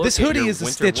take a look This at hoodie your is a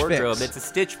winter Stitch wardrobe. Fix. It's a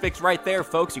Stitch Fix right there,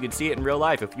 folks. You can see it in real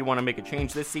life. If you want to make a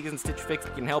change this season, Stitch Fix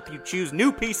can help you choose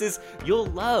new pieces you'll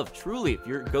love. Truly, if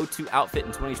your go-to outfit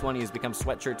in 2020 has become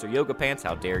sweatshirts or yoga pants,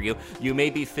 how dare you? You may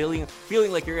be feeling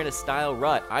like you're in a style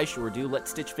rut. I sure do. Let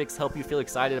Stitch Fix help you feel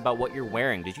excited about what you're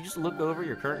wearing. Did you just look over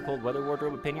your current cold weather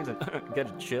wardrobe opinions and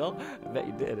get a chill? I bet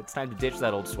you did. It's time to ditch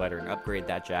that old sweater and upgrade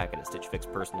that jacket. A Stitch Fix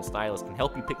personal stylist can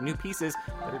help you pick new pieces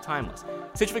that are timeless.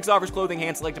 Stitch Fix offers clothing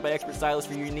hand-selected by expert stylists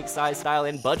for your unique size, style,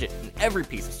 and budget. And every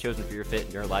piece is chosen for your fit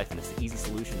and your life, and it's an easy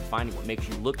solution to finding what makes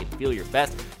you look and feel your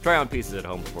best. Try on pieces at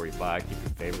home before you buy. Keep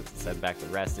your favorites and send back the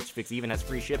rest. Stitch Fix even has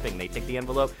free shipping. They take the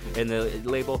envelope and the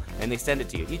label and they send it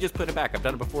to you. You just put it back. I've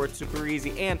done it before. It's super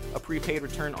easy, and a prepaid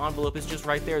return envelope is just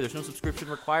right there. There's no subscription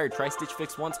required. Try Stitch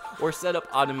Fix once or set up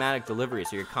automatic delivery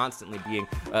so you're constantly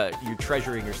you're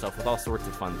treasuring yourself with all sorts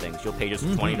of fun things. You'll pay just a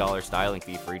 $20 styling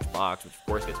fee for each box, which of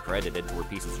course gets credited toward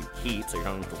pieces you keep, so you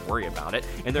don't have to worry about it.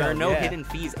 And there are no hidden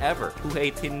fees ever. Who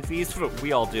hates hidden fees?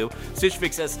 We all do. Stitch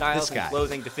Fix has styles and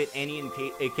clothing to fit any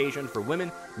occasion for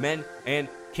women, men, and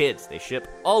kids. They ship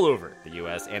all over the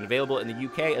U.S. and available in the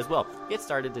U.K. as well. Get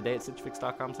started today at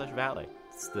StitchFix.com/Valley.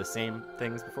 It's the same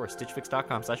thing as before,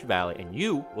 StitchFix.com/Valley, and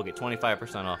you will get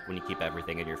 25% off when you keep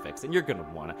everything in your fix, and you're going to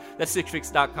want to. That's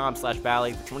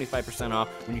StitchFix.com/Valley, 25% off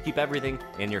when you keep everything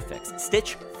in your fix.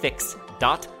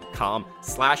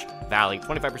 StitchFix.com/Valley,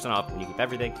 25% off when you keep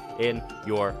everything in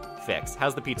your fix.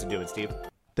 How's the pizza doing, Steve?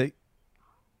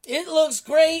 It looks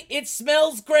great. It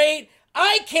smells great.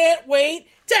 I can't wait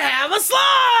to have a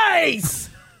slice.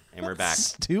 And we're back.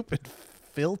 Stupid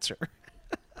filter.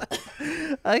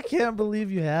 I can't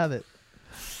believe you have it.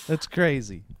 That's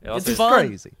crazy. It's fun.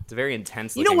 Crazy. It's a very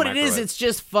intense. You know what it is? microwave. It's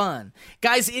just fun,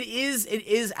 guys. It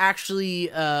is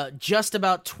actually just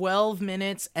about 12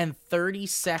 minutes and 30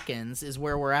 seconds is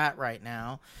where we're at right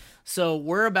now. So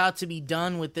we're about to be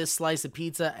done with this slice of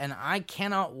pizza, and I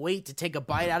cannot wait to take a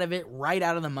bite out of it right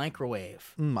out of the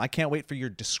microwave. I can't wait for your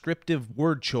descriptive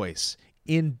word choice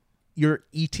in your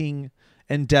eating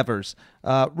endeavors.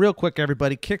 Real quick,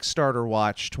 everybody, Kickstarter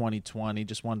Watch 2020.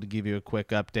 Just wanted to give you a quick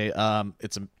update.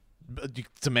 It's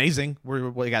amazing.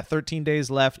 We got 13 days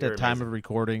left You're at time amazing. of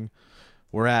recording.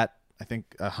 We're at, I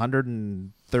think,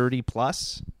 130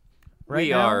 plus. Right we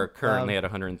now. are currently at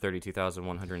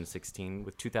 132,116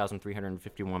 with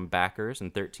 2,351 backers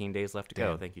and 13 days left to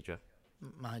go. Thank you, Joe.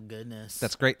 My goodness.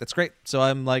 That's great. That's great. So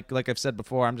I'm like I've said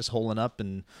before, I'm just holding up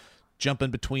and jumping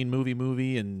between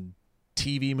movie and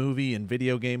TV movie and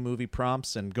video game movie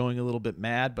prompts and going a little bit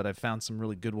mad, but I've found some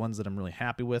really good ones that I'm really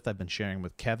happy with. I've been sharing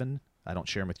with Kevin. I don't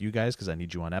share them with you guys because I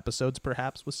need you on episodes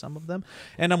perhaps with some of them.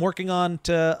 And I'm working on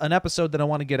to an episode that I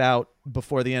want to get out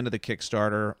before the end of the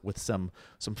Kickstarter with some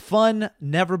fun,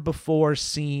 never before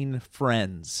seen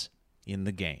friends in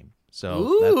the game. So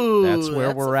Ooh, that's where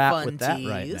that's we're a at fun with that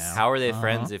right tease. now. How are they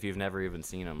friends if you've never even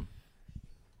seen them?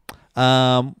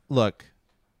 Look,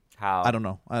 How? I don't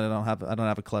know. I don't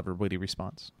have a clever, witty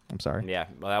response. I'm sorry. Yeah,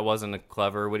 well, that wasn't a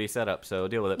clever, witty setup, so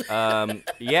deal with it.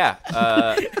 Yeah.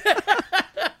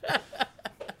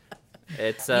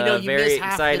 It's you very miss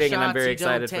half the exciting, and I'm shots very you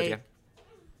don't excited for the take. game.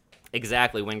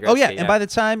 Exactly, Wayne Gretzky. Oh yeah, and by the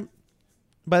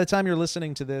time you're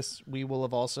listening to this, we will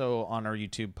have also on our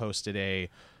YouTube posted a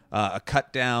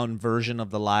cut down version of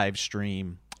the live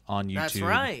stream on YouTube. That's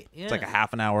right. Yeah. It's like a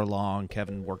half an hour long.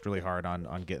 Kevin worked really hard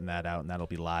on getting that out, and that'll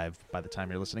be live by the time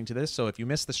you're listening to this. So if you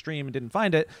missed the stream and didn't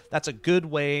find it, that's a good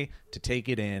way to take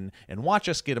it in and watch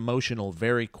us get emotional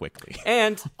very quickly.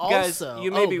 And guys, Also,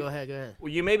 you may be go ahead.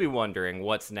 you may be wondering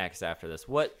what's next after this.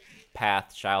 What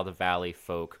path shall the Valley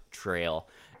Folk trail?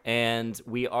 And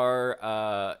we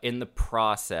are in the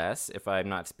process, if I'm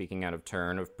not speaking out of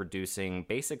turn, of producing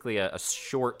basically a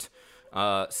short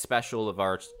special of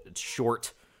our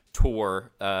short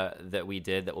tour that we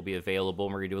did that will be available.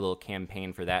 And we're going to do a little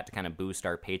campaign for that to kind of boost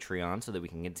our Patreon so that we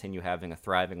can continue having a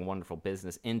thriving, wonderful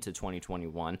business into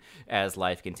 2021 as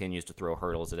life continues to throw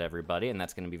hurdles at everybody. And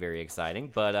that's going to be very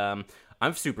exciting. But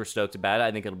I'm super stoked about it.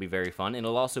 I think it'll be very fun. And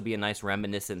it'll also be a nice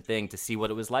reminiscent thing to see what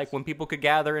it was like when people could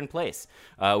gather in place.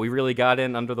 We really got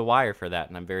in under the wire for that.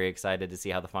 And I'm very excited to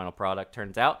see how the final product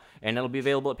turns out. And it'll be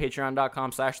available at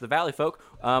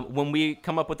patreon.com/thevalleyfolk when we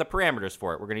come up with the parameters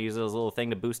for it. We're going to use it as a little thing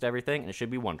to boost everything, and it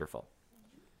should be wonderful.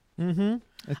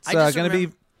 It's I just going to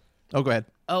be... Oh, go ahead.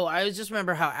 Oh, I just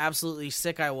remember how absolutely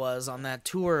sick I was on that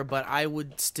tour, but I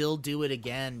would still do it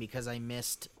again because I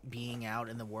missed being out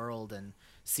in the world and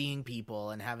seeing people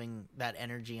and having that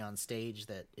energy on stage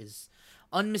that is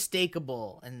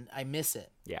unmistakable, and I miss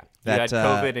it. Yeah, That, you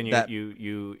had COVID and that-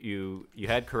 you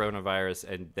had coronavirus,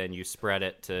 and then you spread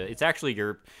it to. It's actually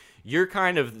you're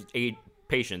kind of a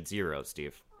patient zero,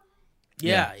 Steve.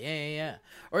 Yeah.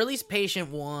 Or at least patient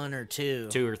 1 or 2.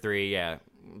 2 or 3, yeah,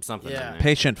 something. Yeah. In there.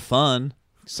 Patient fun.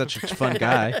 Such a fun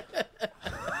guy.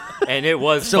 And it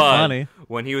was So fun funny.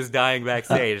 when he was dying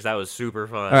backstage. That was super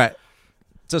fun. All right.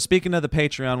 So speaking of the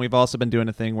Patreon, we've also been doing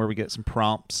a thing where we get some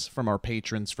prompts from our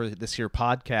patrons for this here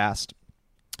podcast.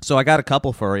 So I got a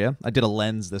couple for you. I did a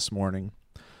lens this morning.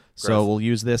 So Gross. we'll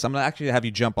use this. I'm going to actually have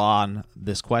you jump on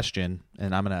this question,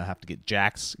 and I'm going to have to get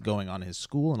Jax going on his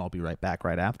school, and I'll be right back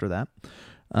right after that.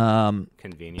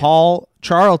 Convenient. Paul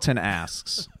Charlton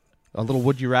asks, a little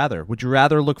would you rather? Would you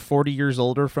rather look 40 years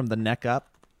older from the neck up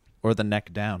or the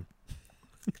neck down?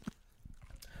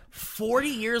 40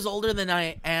 years older than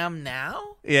I am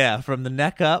now? Yeah, from the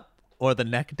neck up or the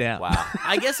neck down. Wow.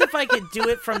 I guess if I could do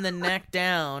it from the neck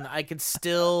down, I could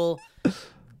still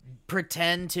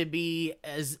pretend to be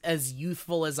as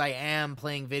youthful as I am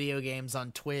playing video games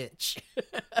on Twitch.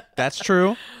 That's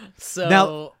true. So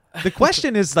Now, the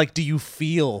question is, like, do you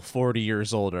feel 40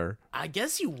 years older I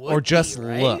guess you would or just be,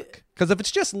 right? look? Because if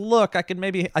it's just look, I think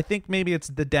maybe it's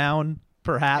the down,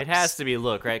 perhaps. It has to be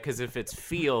look, right? Because if it's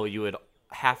feel, you would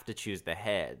have to choose the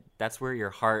head. That's where your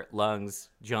heart, lungs,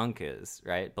 junk is,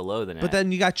 right? Below the neck. But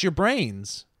then you got your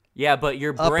brains. yeah, but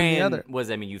your in the brain other.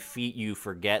 you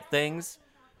forget things.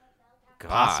 God,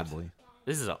 Possibly.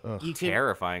 This is a You could-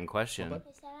 terrifying question.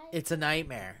 It's a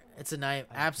nightmare. It's a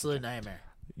absolute nightmare.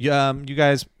 You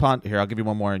guys, here, I'll give you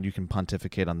one more and you can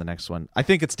pontificate on the next one. I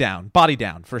think it's down. Body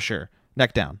down, for sure.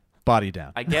 Neck down. Body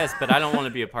down. I guess, but I don't want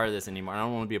to be a part of this anymore. I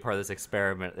don't want to be a part of this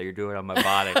experiment that you're doing on my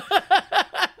body.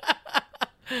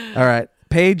 All right.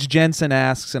 Paige Jensen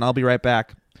asks, and I'll be right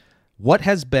back. What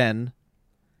has been...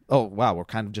 Oh, wow, we're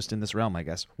kind of just in this realm, I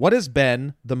guess. What has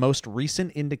been the most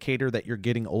recent indicator that you're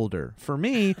getting older? For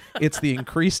me, it's the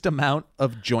increased amount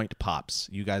of joint pops.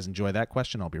 You guys enjoy that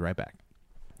question? I'll be right back.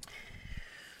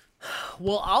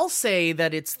 Well, I'll say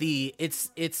that it's the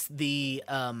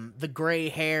gray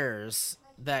hairs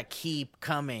that keep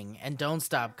coming and don't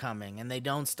stop coming, and they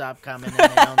don't stop coming,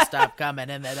 and they don't stop coming,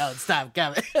 and they don't stop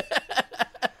coming.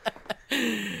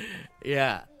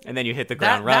 Yeah, And then you hit the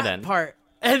ground running. that part,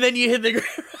 and then you hit the ground.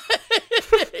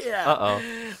 Yeah. Uh-oh.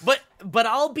 But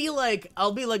I'll be like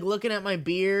looking at my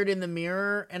beard in the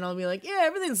mirror, and I'll be like, yeah,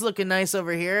 everything's looking nice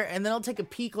over here, and then I'll take a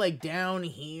peek like down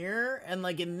here, and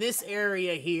like in this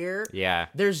area here, Yeah.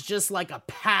 there's just like a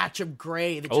patch of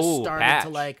gray that just started patch. to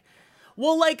like.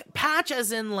 Well, like patch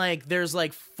as in like there's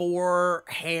like 4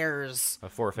 hairs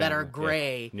Four that are family,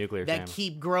 gray yeah. Nuclear that family.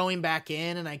 keep growing back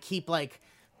in, and I keep like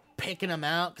picking them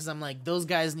out because I'm like, those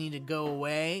guys need to go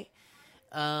away.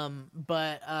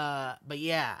 But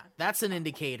yeah, that's an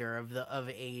indicator of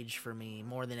age for me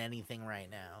more than anything right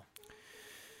now.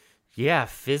 Yeah,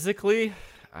 physically,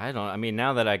 I mean,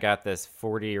 now that I got this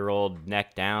 40-year-old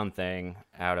neck down thing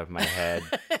out of my head,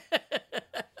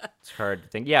 it's hard to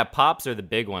think. Yeah, pops are the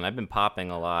big one. I've been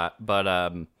popping a lot, but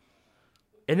and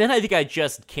then I think I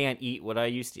just can't eat what I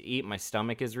used to eat. My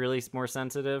stomach is really more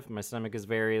sensitive. My stomach is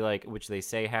very like, which they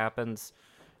say happens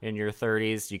in your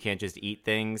 30s. You can't just eat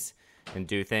things and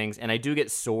do things, and I do get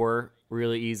sore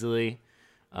really easily.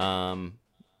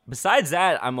 Besides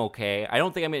that, I'm okay. I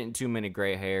don't think I'm getting too many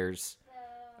gray hairs.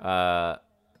 I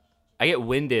get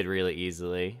winded really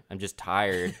easily. I'm just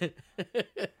tired.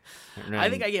 I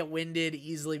think I get winded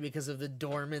easily because of the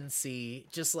dormancy,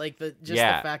 just the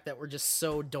fact that we're just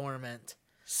so dormant.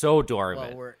 So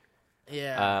dormant. Well,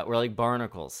 we're like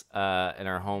barnacles in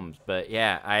our homes. But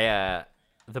yeah,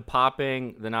 the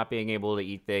popping, the not being able to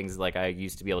eat things like I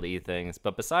used to be able to eat things.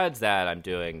 But besides that, I'm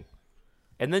doing,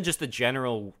 and then just the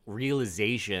general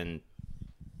realization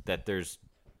that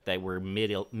we're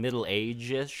middle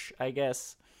age-ish, I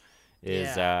guess,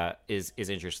 is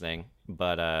interesting.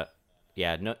 But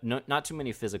no, not too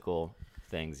many physical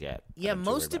things yet. Yeah,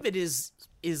 most of it is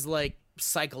like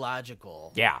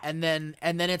psychological. Yeah. And then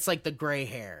it's like the gray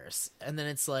hairs. And then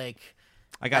it's like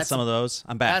I got some of those.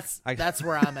 I'm back. That's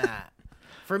where I'm at.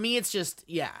 For me, it's just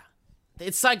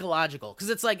it's psychological because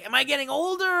it's like, am I getting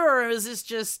older or is this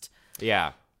just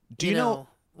Do you know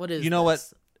what is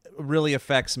what really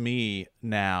affects me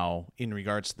now in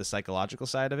regards to the psychological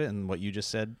side of it and what you just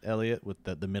said, Elliot, with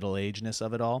the middle-agedness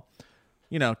of it all?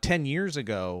 10 years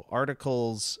ago,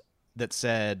 articles that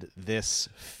said this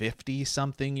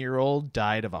 50-something-year-old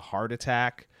died of a heart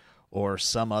attack or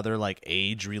some other like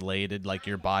age-related, like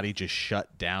your body just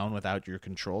shut down without your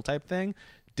control type thing,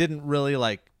 didn't really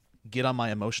like get on my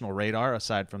emotional radar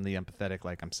aside from the empathetic,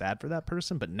 like I'm sad for that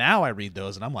person. But now I read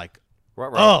those and I'm like,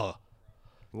 oh,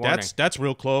 warning. that's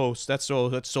real close. That's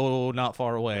so not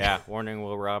far away. Yeah, warning,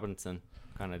 Will Robinson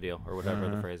kind of deal, or whatever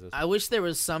the phrase is. I wish there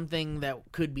was something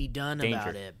that could be done Danger.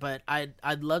 about it, but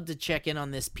I'd love to check in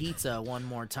on this pizza one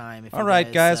more time. All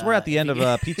right, guys, we're at the end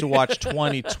of Pizza Watch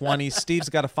 2020. Steve's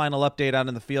got a final update out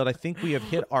in the field. I think we have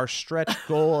hit our stretch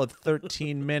goal of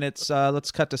 13 minutes.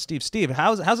 Let's cut to Steve. Steve,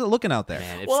 how's it looking out there?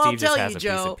 Man, if Well, Steve I'll just tell has you, a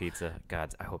Joe. piece of pizza,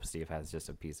 God, I hope Steve has just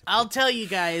a piece of pizza. I'll tell you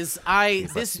guys, I'm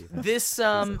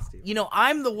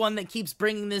the one that keeps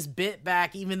bringing this bit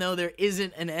back, even though there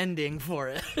isn't an ending for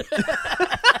it.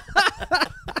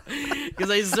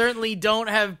 Because I certainly don't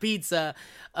have pizza,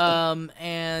 and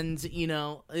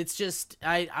it's just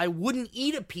I wouldn't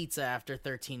eat a pizza after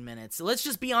 13 minutes. So let's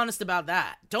just be honest about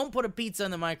that. Don't put a pizza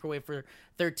in the microwave for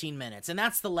 13 minutes, and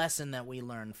that's the lesson that we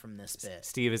learned from this bit.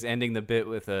 Steve is ending the bit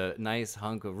with a nice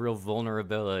hunk of real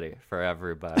vulnerability for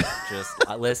everybody. Just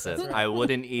listen, I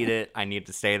wouldn't eat it. I need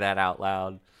to say that out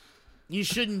loud. You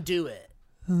shouldn't do it.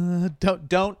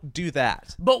 Don't do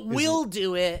that. But we'll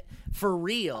do it for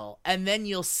real, and then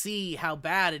you'll see how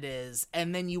bad it is,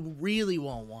 and then you really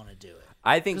won't want to do it.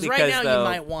 I think because right now though, you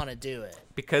might want to do it.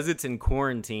 Because it's in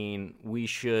quarantine, we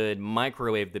should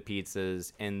microwave the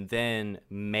pizzas and then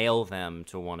mail them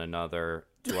to one another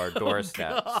to our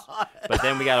doorsteps. But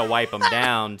then we got to wipe them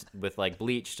down with like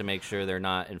bleach to make sure they're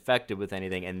not infected with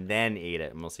anything, and then eat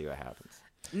it, and we'll see what happens.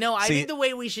 No, I think the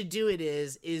way we should do it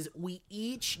is we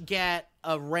each get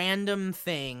a random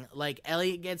thing. Like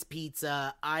Elliot gets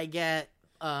pizza, I get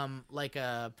like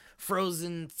a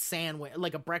frozen sandwich,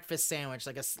 like a breakfast sandwich,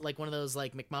 like one of those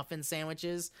like McMuffin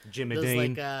sandwiches. Jimmy those,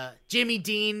 Dean. like Jimmy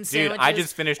Dean Dude, sandwiches. I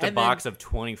just finished a and box then, of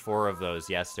 24 of those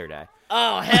yesterday.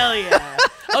 Oh hell yeah!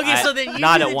 Okay, so then you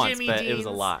not do at the once, Jimmy but Deans. it was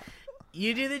a lot.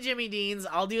 You do the Jimmy Deans,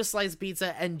 I'll do a slice of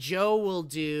pizza, and Joe will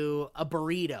do a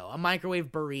burrito, a microwave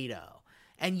burrito.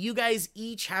 And you guys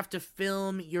each have to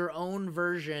film your own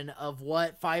version of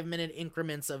what 5-minute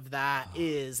increments of that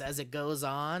is as it goes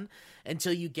on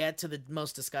until you get to the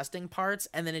most disgusting parts.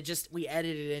 And then we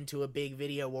edit it into a big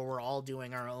video where we're all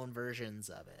doing our own versions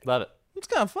of it. Love it. It's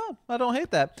kind of fun. I don't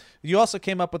hate that. You also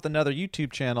came up with another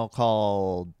YouTube channel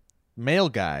called Mail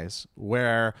Guys,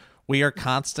 where we are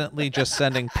constantly just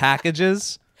sending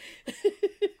packages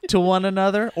to one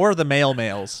another, or the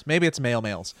mails. Maybe it's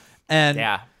mails. And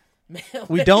Yeah.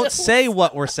 we don't say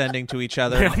what we're sending to each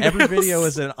other. Every video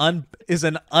is an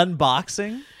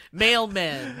unboxing.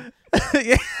 Mailmen.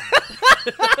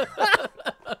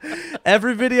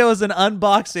 Every video is an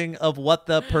unboxing of what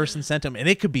the person sent him, and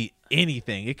it could be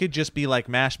anything. It could just be like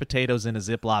mashed potatoes in a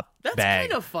Ziploc That's bag.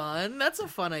 kind of fun. That's a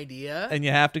fun idea. And you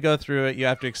have to go through it. You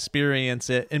have to experience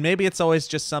it. And maybe it's always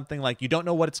just something like you don't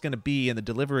know what it's going to be and the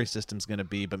delivery system's going to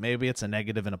be, but maybe it's a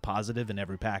negative and a positive in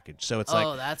every package. So it's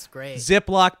like that's great.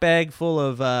 Ziploc bag full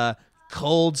of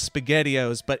cold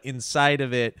SpaghettiOs, but inside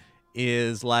of it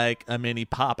is like a mini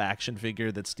pop action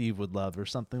figure that Steve would love or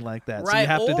something like that. So you Right,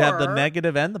 have to have the or-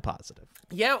 negative and the positive.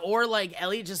 Yeah, or like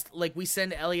Elliot just like we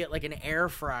send Elliot like an air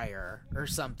fryer or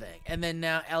something, and then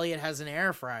now Elliot has an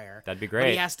air fryer. That'd be but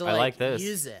great. he has to I like this.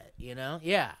 use it.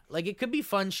 Yeah, like it could be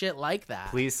fun shit like that.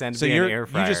 Please send So me you an air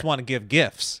fryer. just want to give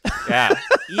gifts. Yeah.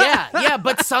 Yeah,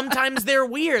 but sometimes they're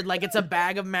weird. Like it's a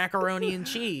bag of macaroni and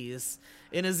cheese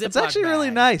in a Ziploc It's actually really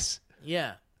bag. nice.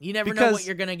 Yeah, you never know Because- what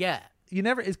you're gonna get. You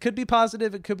never. It could be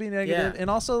positive. It could be negative. Yeah. And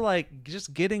also, like,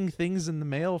 just getting things in the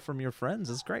mail from your friends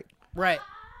is great. Right.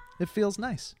 It feels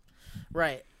nice.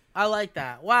 Right. I like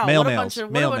that. Wow, Mail what a mails. bunch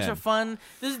of Mailman. fun.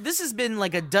 This has been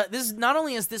like this not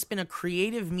only has this been a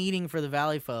creative meeting for the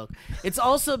Valley folk, it's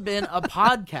also been a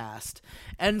podcast.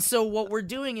 And so what we're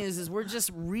doing is we're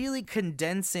just really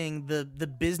condensing the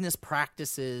business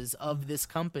practices of this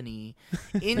company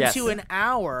into Yes. an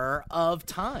hour of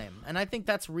time. And I think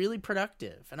that's really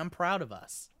productive, and I'm proud of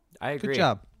us. I agree. Good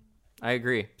job. I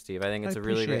agree, Steve. I think it's I a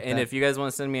really great. appreciate And that. if you guys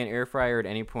want to send me an air fryer at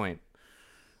any point,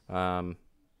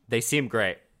 they seem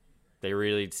great. They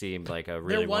really seem like a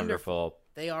really wonderful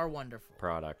They are wonderful.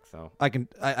 product. So I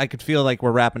could feel like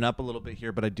we're wrapping up a little bit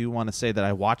here, but I do want to say that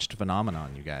I watched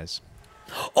Phenomenon, you guys.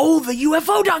 Oh, the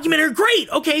UFO documentary! Great.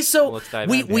 Okay, so Well, let's dive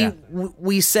we in.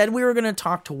 we said we were going to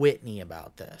talk to Whitney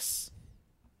about this,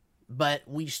 but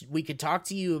we could talk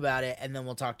to you about it, and then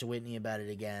we'll talk to Whitney about it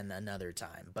again another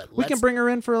time. But We can bring her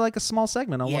in for like a small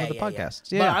segment on one of the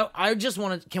podcasts. Yeah. But I just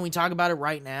want to. Can we talk about it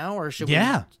right now, or should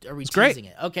Yeah. we? Are we It's great. teasing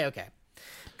it? Okay.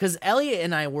 Because Elliot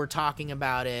and I were talking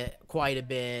about it quite a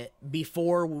bit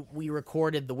before we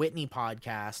recorded the Whitney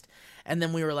podcast. And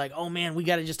then we were like, oh, man, we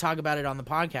got to just talk about it on the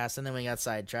podcast. And then we got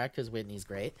sidetracked because Whitney's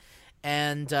great.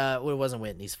 And well, it wasn't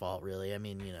Whitney's fault, really. I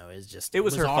mean, it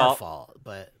was her our fault.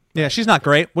 But Yeah, she's not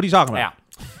great. What are you talking about?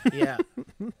 yeah,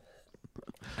 yeah.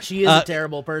 She is a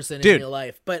terrible person in dude, real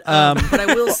life. But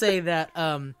I will say that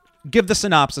Give the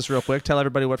synopsis real quick. Tell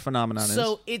everybody what Phenomenon is.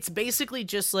 So it's basically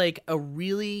just like a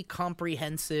really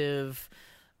comprehensive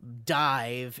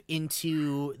dive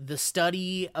into the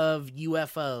study of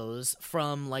UFOs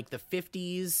from like the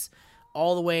 50s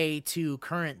all the way to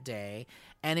current day.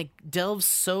 And it delves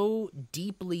so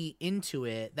deeply into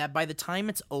it that by the time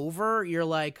it's over, you're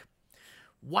like,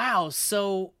 wow.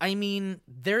 So, I mean,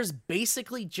 there's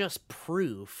basically just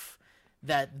proof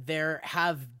that there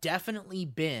have definitely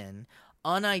been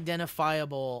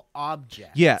unidentifiable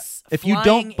objects. Yeah, if you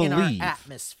don't flying in believe- our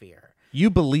atmosphere. you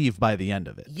believe by the end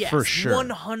of it, Yes, for sure.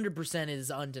 100%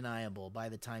 is undeniable by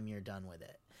the time you're done with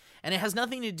it. And it has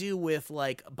nothing to do with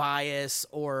like bias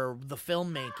or the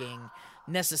filmmaking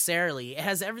necessarily. It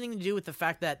has everything to do with the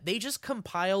fact that they just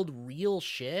compiled real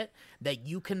shit that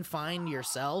you can find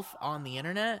yourself on the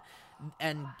internet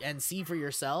and see for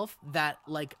yourself that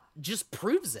like just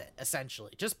proves it,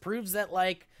 essentially. Just proves that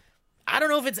like I don't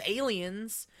know if it's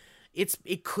aliens.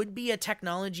 It could be a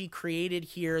technology created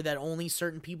here that only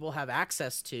certain people have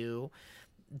access to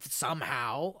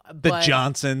somehow. The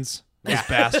Johnsons, those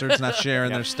bastards not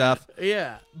sharing their stuff.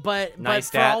 Yeah, but Nice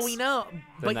for all stats. we know,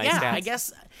 but nice yeah, stats. I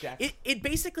guess it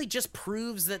basically just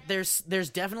proves that there's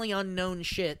definitely unknown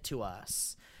shit to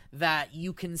us that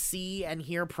you can see and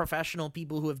hear professional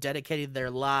people who have dedicated their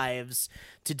lives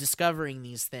to discovering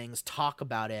these things talk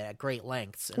about it at great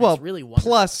lengths. And Well, it's really wonderful.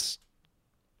 plus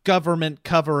government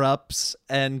cover-ups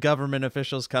and government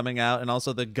officials coming out, and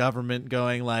also the government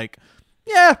going like,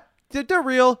 yeah, they're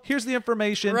real. Here's the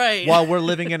information. Right. While we're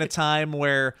living in a time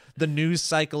where the news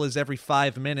cycle is every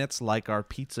 5 minutes, like our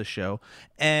pizza show.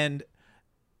 And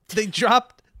they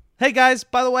dropped, hey guys,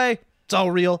 by the way, it's all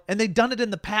real. And they've done it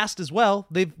in the past as well.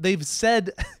 They've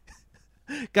said,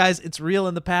 guys, it's real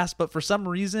in the past, but for some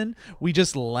reason we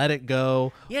just let it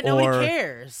go. yeah, nobody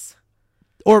cares.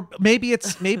 Or maybe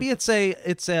it's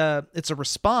a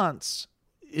response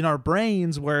in our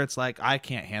brains where it's like, I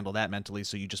can't handle that mentally,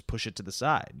 so you just push it to the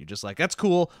side. You're just like, that's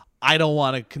cool. I don't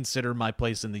want to consider my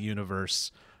place in the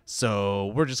universe, so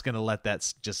we're just gonna let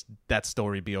that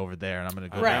story be over there, and I'm gonna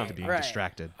go back to being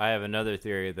distracted. I have another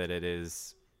theory that it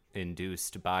is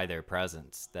induced by their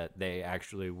presence, that they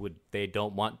actually they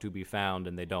don't want to be found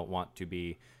and they don't want to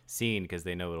be seen because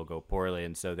they know it'll go poorly,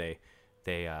 and so they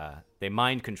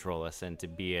mind control us into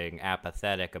being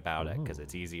apathetic about it because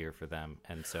it's easier for them.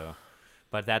 And so,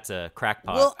 but that's a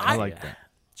crackpot. Well, idea. I like that.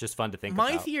 just fun to think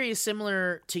My about. theory is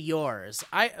similar to yours.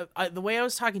 I the way I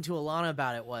was talking to Alana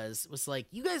about it was like,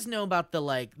 you guys know about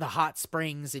the hot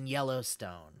springs in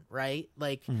Yellowstone, right?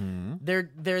 Like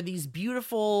they're these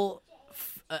beautiful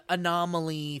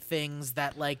anomaly things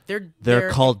that like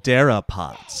They're caldera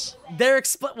pots.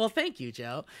 well, thank you,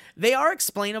 Joe. They are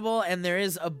explainable, and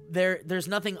there's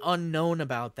nothing unknown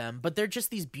about them, but they're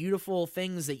just these beautiful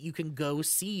things that you can go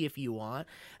see if you want,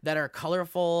 that are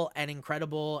colorful and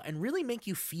incredible and really make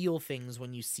you feel things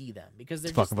when you see them, because they're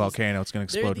It's a fucking volcano. It's going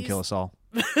to explode and kill us all.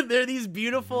 They're these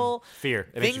beautiful Fear.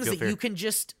 It makes you things feel that fear.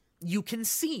 you can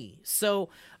see. So,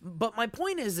 but my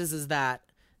point is that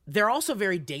they're also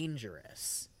very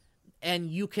dangerous,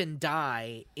 and you can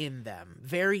die in them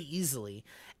very easily.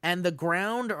 And the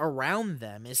ground around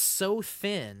them is so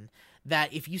thin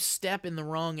that if you step in the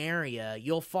wrong area,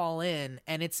 you'll fall in,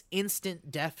 and it's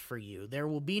instant death for you. There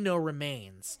will be no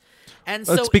remains. And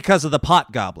so It's because of the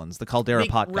pot goblins, the caldera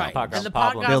pot right. goblins. And the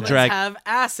pot They'll goblins drag- have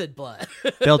acid blood.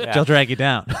 They'll drag you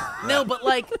down. No, but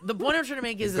like the point I'm trying to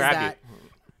make is Grab that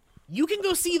you can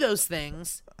go see those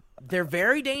things. They're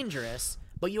very dangerous,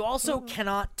 but you also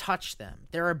cannot touch them.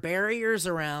 There are barriers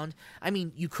around. I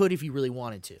mean, you could if you really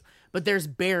wanted to, but there's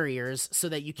barriers so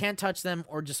that you can't touch them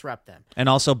or disrupt them. And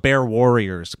also bear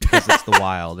warriors, because it's the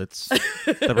wild. It's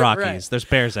the Rockies. Right. There's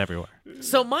bears everywhere.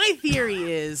 So my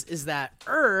theory is that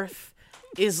Earth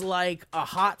is like a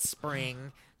hot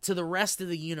spring to the rest of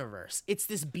the universe. It's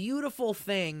this beautiful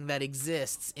thing that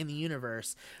exists in the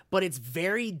universe, but it's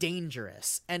very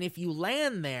dangerous. And if you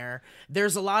land there,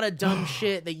 there's a lot of dumb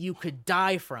shit that you could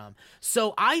die from.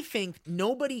 So I think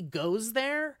nobody goes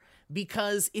there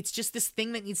because it's just this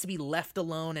thing that needs to be left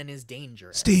alone and is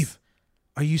dangerous. Steve,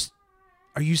 are you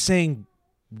saying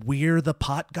we're the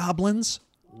pot goblins?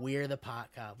 We're the pot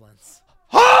goblins.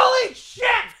 Holy shit!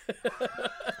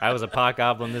 I was a pot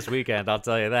goblin this weekend, I'll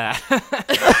tell you that.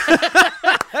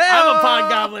 I'm a pot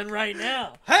goblin right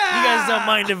now. You guys don't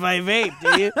mind if I vape,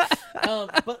 do you?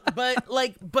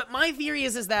 But my theory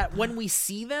is that when we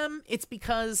see them, it's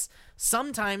because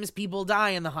sometimes people die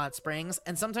in the hot springs,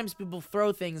 and sometimes people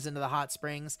throw things into the hot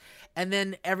springs, and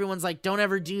then everyone's like, don't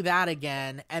ever do that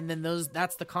again, and then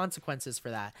that's the consequences for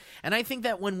that. And I think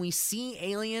that when we see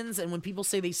aliens, and when people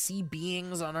say they see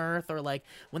beings on Earth, or like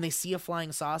when they see a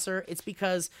flying saucer, it's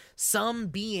because some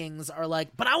beings are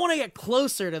like, but I want to get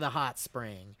closer to the hot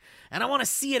spring, and I want to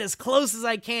see it as close as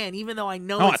I can, even though I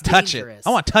know I want it's to touch dangerous. it.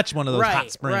 I want to touch one of those hot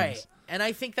springs. Right. And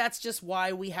I think that's just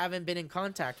why we haven't been in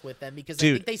contact with them, because I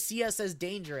Dude. think they see us as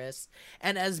dangerous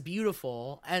and as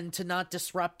beautiful, and to not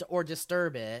disrupt or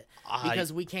disturb it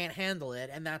because we can't handle it,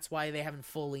 and that's why they haven't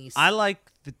fully. I like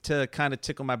to kind of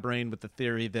tickle my brain with the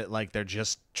theory that like they're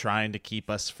just trying to keep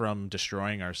us from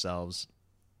destroying ourselves.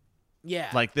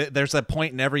 Yeah. Like there's a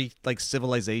point in every like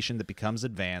civilization that becomes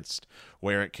advanced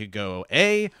where it could go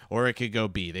A or it could go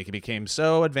B. They became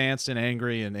so advanced and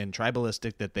angry and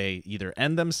tribalistic that they either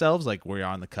end themselves, like we're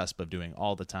on the cusp of doing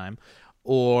all the time,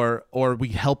 or we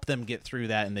help them get through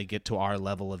that and they get to our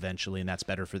level eventually, and that's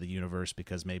better for the universe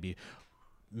because maybe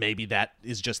that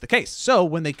is just the case. So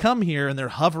when they come here and they're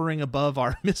hovering above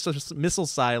our missile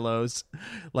silos,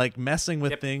 like messing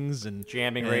with things and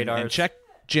Jamming and radars.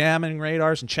 Jamming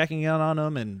radars and checking in on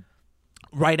them, and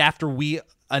right after we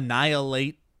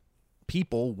annihilate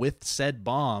people with said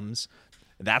bombs,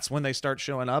 that's when they start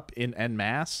showing up in en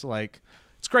masse. Like,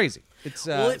 it's crazy. It's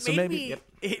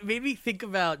it made me think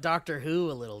about Doctor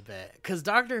Who a little bit, because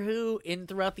Doctor Who,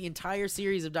 throughout the entire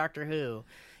series of Doctor Who,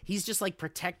 he's just like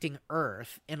protecting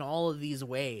Earth in all of these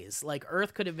ways. Like,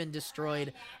 Earth could have been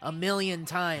destroyed 1,000,000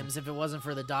 times if it wasn't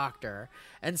for the Doctor.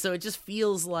 And so it just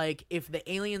feels like if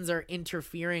the aliens are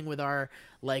interfering with our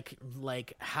like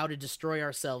how to destroy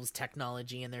ourselves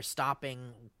technology, and they're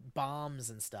stopping bombs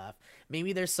and stuff,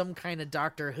 maybe there's some kind of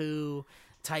Doctor Who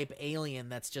type alien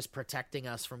that's just protecting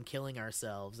us from killing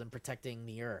ourselves and protecting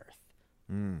the Earth.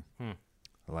 I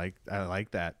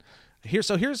like that.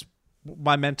 Here's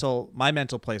my mental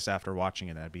place after watching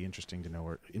it. I'd be interested to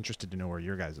know where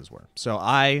your guys's were. So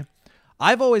I've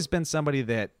always been somebody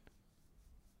that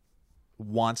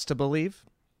wants to believe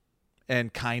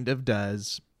and kind of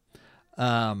does.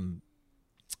 And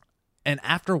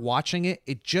after watching it,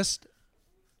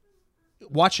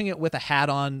 watching it with a hat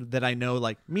on that I know,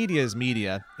 like, media is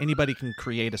media. Anybody can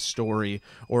create a story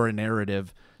or a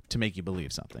narrative to make you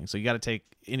believe something. So you got to take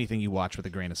anything you watch with a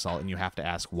grain of salt, and you have to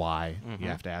ask why, you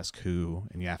have to ask who,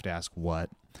 and you have to ask what.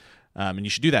 And you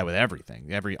should do that with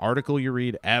everything. Every article you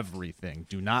read, everything.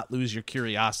 Do not lose your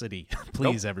curiosity,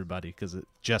 please, everybody, because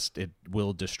it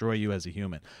will destroy you as a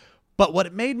human. But what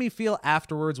it made me feel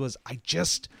afterwards was I'm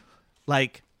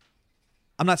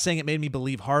not saying it made me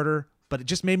believe harder, but it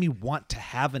just made me want to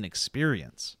have an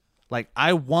experience. Like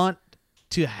I want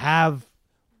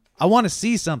to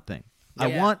see something. I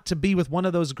Yeah. want to be with one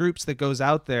of those groups that goes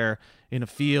out there in a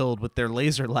field with their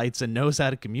laser lights and knows how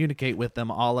to communicate with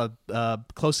them, all of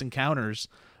Close Encounters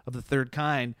of the Third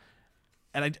Kind.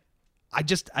 And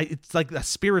it's like a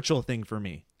spiritual thing for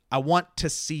me. I want to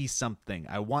see something.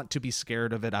 I want to be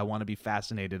scared of it. I want to be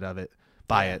fascinated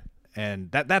by it.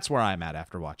 And that's where I'm at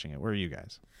after watching it. Where are you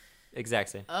guys? Exact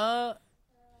same.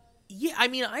 Yeah, I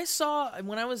mean, I saw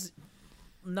when I was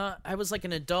like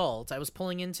an adult. I was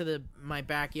pulling into my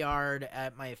backyard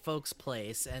at my folks'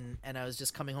 place, and I was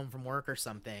just coming home from work or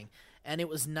something, and it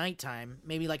was nighttime,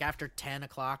 maybe like after 10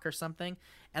 o'clock or something,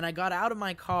 and I got out of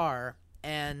my car,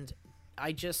 and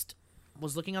I just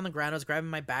was looking on the ground. I was grabbing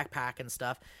my backpack and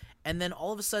stuff, and then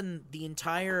all of a sudden, the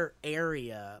entire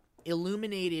area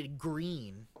illuminated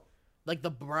green, like the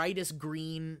brightest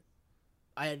green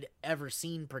I had ever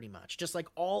seen, pretty much. Just like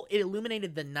it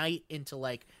illuminated the night into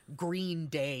like green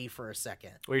day for a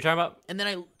second. What are you talking about? And then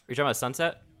Are you talking about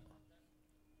sunset?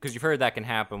 Because you've heard that can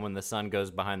happen when the sun goes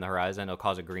behind the horizon. It'll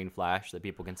cause a green flash that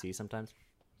people can see sometimes.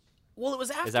 well, it was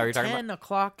that what after you're talking 10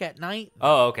 o'clock at night.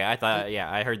 Oh, okay. I thought,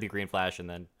 I heard the green flash and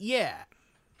then Yeah.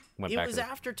 went It back. was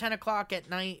after 10 o'clock at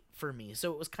night for me,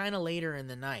 so it was kind of later in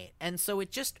the night. And so it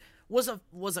just was a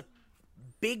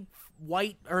big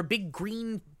white or a big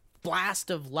green blast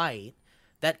of light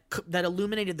that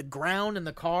illuminated the ground and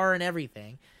the car and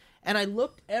everything. And I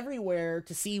looked everywhere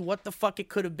to see what the fuck it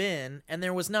could have been, and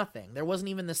there was nothing. There wasn't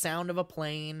even the sound of a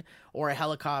plane or a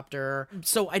helicopter.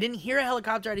 So I didn't hear a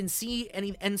helicopter. I didn't see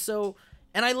any.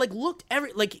 And I like looked I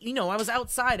was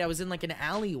outside. I was in like an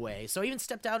alleyway. So I even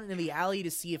stepped out into the alley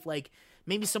to see if like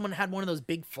maybe someone had one of those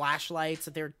big flashlights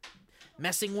that they're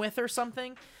messing with or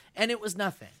something. And it was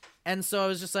nothing. And so I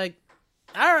was just like,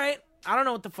 all right, I don't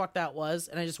know what the fuck that was.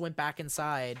 And I just went back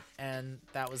inside, and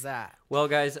that was that. Well,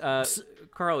 guys,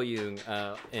 Carl Jung,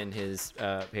 in his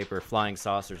paper Flying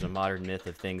Saucers, A Modern Myth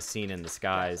of Things Seen in the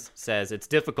Skies, says it's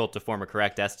difficult to form a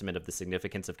correct estimate of the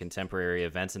significance of contemporary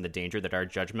events, and the danger that our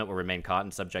judgment will remain caught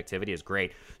in subjectivity is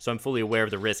great. So I'm fully aware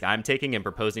of the risk I'm taking in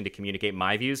proposing to communicate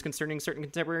my views concerning certain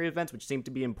contemporary events, which seem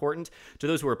to be important to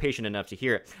those who are patient enough to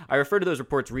hear it. I refer to those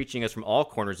reports reaching us from all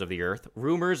corners of the earth,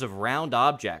 rumors of round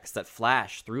objects that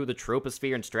flash through the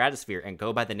troposphere and stratosphere and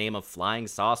go by the name of flying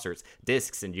saucers,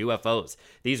 discs, and UFOs.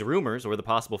 These rumors, or the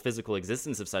possible physical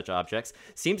existence of such objects,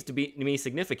 seems to me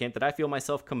significant that I feel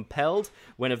myself compelled,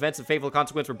 when events of fateful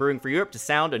consequence were brewing for Europe, to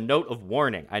sound a note of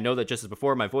warning. I know that just as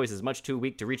before, my voice is much too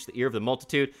weak to reach the ear of the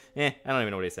multitude. I don't even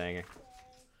know what he's saying here.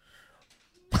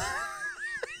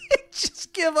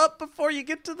 Just give up before you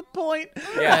get to the point.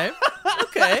 Yeah.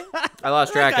 Okay. I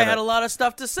lost track That guy of had it. a lot of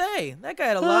stuff to say.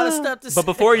 But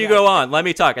before you go on, let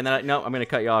me talk, and then I'm going to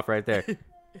cut you off right there.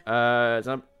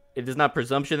 It is not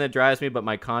presumption that drives me, but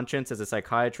my conscience as a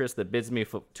psychiatrist that bids me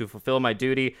to fulfill my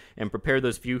duty and prepare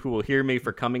those few who will hear me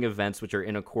for coming events which are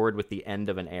in accord with the end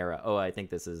of an era. Oh, I think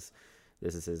this is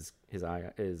his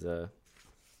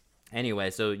Anyway,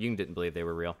 so Jung didn't believe they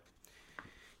were real.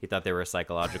 He thought they were a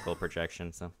psychological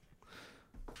projection. So,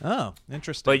 Oh,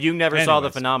 interesting. but Jung never saw the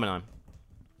Anyways. phenomenon.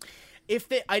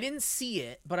 I didn't see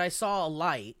it, but I saw a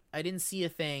light. I didn't see a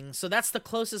thing. So that's the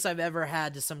closest I've ever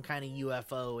had to some kind of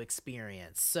UFO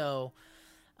experience. So,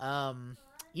 A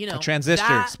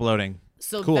transistor exploding.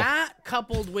 So Cool. that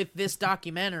coupled with this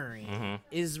documentary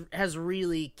Mm-hmm. has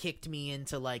really kicked me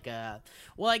into like I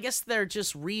guess they're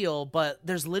just real, but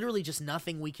there's literally just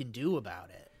nothing we can do about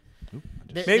it.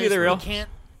 Maybe they're real. We can't.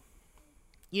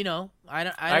 I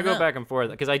don't I go know. back and forth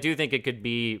because I do think it could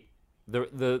be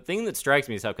the thing that strikes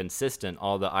me is how consistent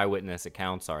all the eyewitness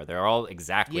accounts are. They're all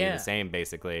exactly Yeah. the same,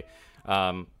 basically.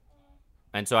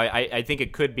 And so I think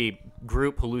it could be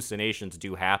group hallucinations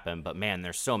do happen, but man,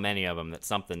 there's so many of them that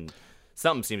something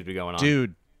seems to be going on.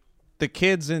 Dude, the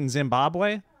kids in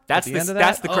Zimbabwe? that's at the end of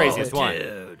that's that? the craziest one.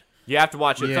 Dude. You have to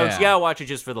watch it, Yeah. folks. You gotta watch it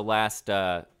just for the last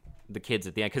the kids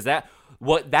at the end, because that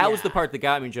was the part that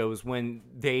got me, Joe, was when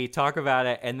they talk about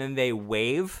it and then they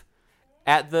wave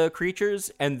at the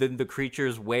creatures and then the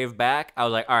creatures wave back. I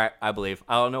was like, all right, I believe.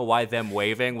 I don't know why them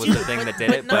waving was the thing that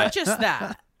did it, Not but just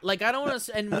that. Like, I don't want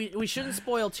to, and we shouldn't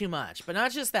spoil too much, but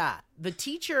not just that. The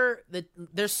teacher,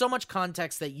 there's so much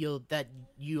context that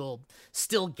you'll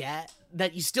still get,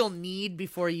 that you still need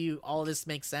before all this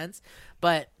makes sense.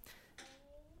 But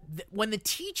when the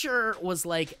teacher was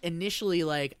like initially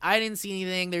like, I didn't see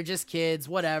anything, they're just kids,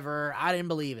 whatever, I didn't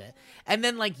believe it. And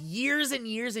then like years and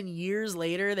years and years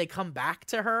later, they come back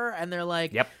to her and they're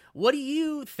like, Yep. what do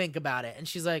you think about it? And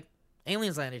she's like,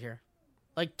 aliens landed here.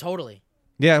 Like, totally.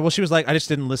 Yeah, well, she was like, I just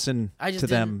didn't listen I just to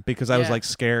them didn't- because I was yeah. like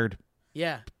scared.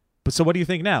 Yeah. But so what do you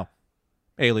think now?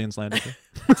 Aliens landed here.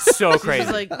 So She's crazy.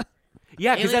 just like,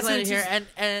 Yeah, because aliens that's landed here, just-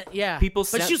 and yeah, People but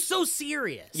sent- she's so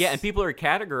serious. Yeah, and people are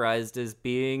categorized as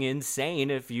being insane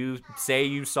if you say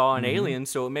you saw an alien.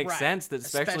 So it makes Right. sense that,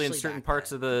 especially in Especially certain back parts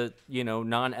then. of the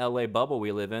non-LA bubble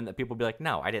we live in, that people be like,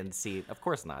 "No, I didn't see. Of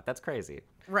course not. That's crazy."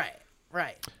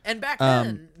 Right. And back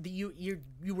then, you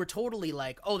were totally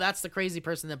like, oh, that's the crazy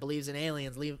person that believes in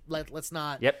aliens. Let's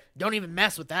not. Yep. Don't even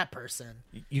mess with that person.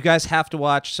 You guys have to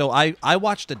watch. So I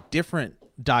watched a different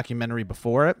documentary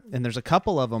before it, and there's a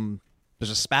couple of them. There's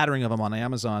a spattering of them on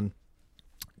Amazon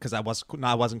because I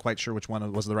wasn't quite sure which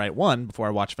one was the right one before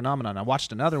I watched Phenomenon. I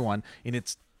watched another one,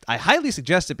 and I highly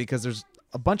suggest it because there's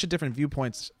a bunch of different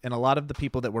viewpoints, and a lot of the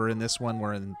people that were in this one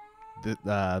were in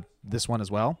this one as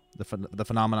well. The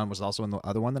Phenomenon was also in the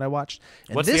other one that I watched.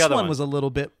 And What's the this other one one? was a little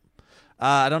bit.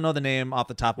 I don't know the name off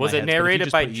the top of Was my it head. but if you narrated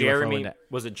just by put UFO Jeremy? into-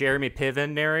 Was it Jeremy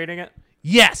Piven narrating it?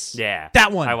 Yes. Yeah,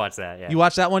 That one. I watched that. Yeah, You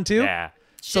watched that one too? Yeah.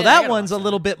 So Shit, I that gotta one's a watch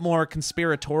little bit more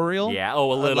conspiratorial. Yeah.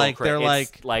 Oh, a little. like they're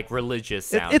it's like religious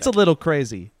sound. it's a little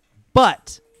crazy,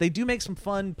 but they do make some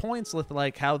fun points with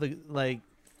like how the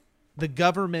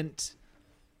government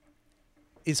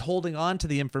is holding on to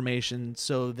the information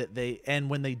so that and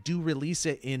when they do release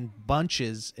it in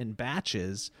bunches and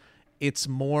batches, it's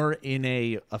more in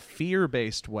a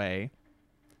fear-based way.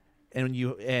 And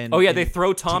Oh yeah, they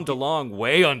throw Tom DeLonge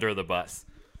way under the bus.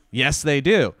 Yes, they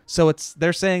do. So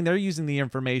they're saying they're using the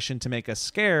information to make us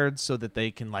scared so that they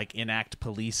can like enact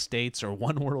police states or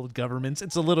one world governments. It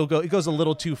goes a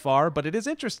little too far, but it is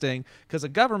interesting because a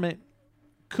government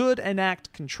could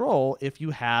enact control if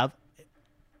you have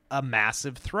a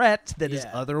massive threat that is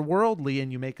otherworldly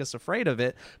and you make us afraid of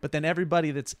it. But then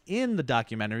everybody that's in the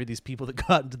documentary, these people that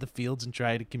got into the fields and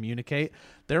try to communicate,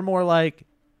 they're more like,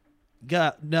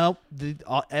 yeah, no.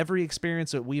 Every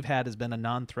experience that we've had has been a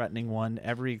non-threatening one.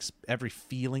 Every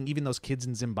feeling, even those kids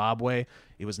in Zimbabwe,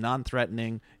 it was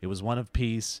non-threatening. It was one of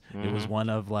peace. It was one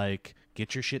of like,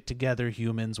 get your shit together,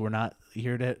 humans. We're not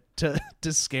here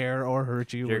to scare or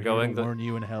hurt you. You're We're going here to warn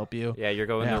you and help you. Yeah, you're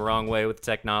going Yeah. the wrong way with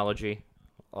technology,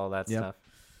 all that Yep. stuff.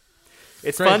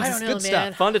 It's Crazy. fun. I don't know, good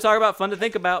man. stuff. Fun to talk about. Fun to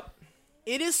think about.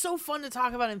 It is so fun to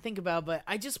talk about and think about, but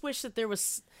I just wish that there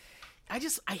was.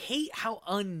 I hate how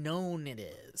unknown it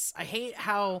is. I hate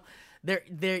how there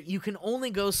you can only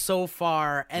go so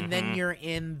far, and then you're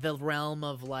in the realm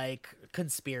of like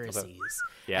conspiracies,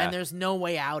 Yeah. and there's no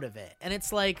way out of it. And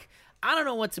it's like, I don't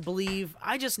know what to believe.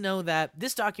 I just know that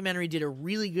this documentary did a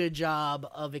really good job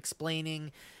of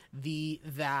explaining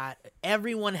that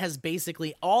everyone has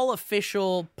basically, all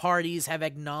official parties have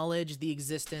acknowledged the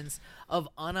existence of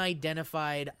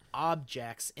unidentified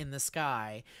objects in the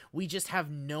sky. We just have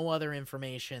no other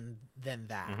information than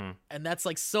that. And that's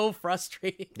like so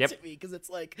frustrating Yep. to me because it's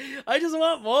like, I just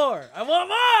want more. I want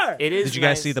more. It is. Did you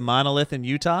guys nice. see the monolith in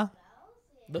Utah?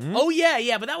 Oh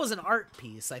yeah, but that was an art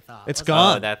piece, I thought. It's wasn't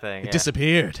gone. Oh, that thing. It Yeah.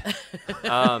 disappeared.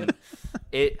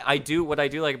 What I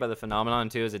do like about the Phenomenon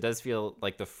too is it does feel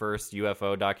like the first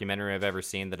UFO documentary I've ever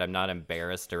seen that I'm not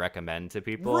embarrassed to recommend to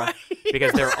people, Right,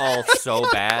 because they're all so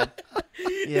bad.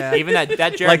 Yeah. Even that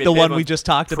Jeremy Like the Piven one we one's just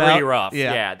talked pretty about? rough.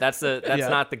 Yeah. Yeah, that's Yeah.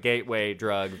 not the gateway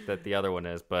drug that the other one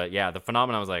is. But yeah, the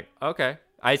Phenomenon was like, okay.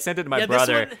 I sent it to my Yeah, this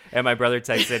brother, one- and my brother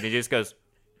texted, and he just goes,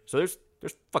 "So there's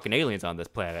fucking aliens on this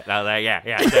planet." And I was like, yeah,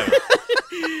 definitely.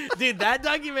 Dude, that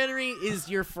documentary is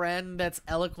your friend that's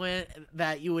eloquent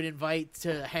that you would invite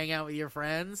to hang out with your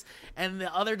friends. And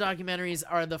the other documentaries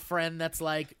are the friend that's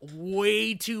like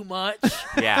way too much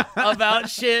Yeah. about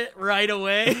shit right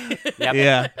away. Yep.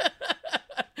 Yeah. The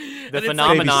And it's like,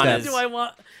 Phenomenon Baby is do I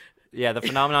want? Yeah, the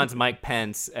Phenomenon's Mike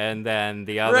Pence, and then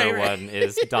the other Right. one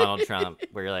is Donald Trump,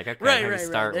 where you're like, okay, how do you Right.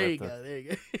 start There with you the- go. There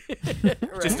you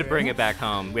go. just to bring it back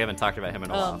home. We haven't talked about him in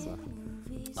a while. So.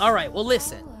 All right. Well,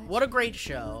 listen. What a great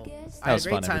show. I had was a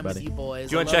great fun, time everybody. with you boys.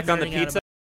 Do you I want to check love on the nerding out pizza?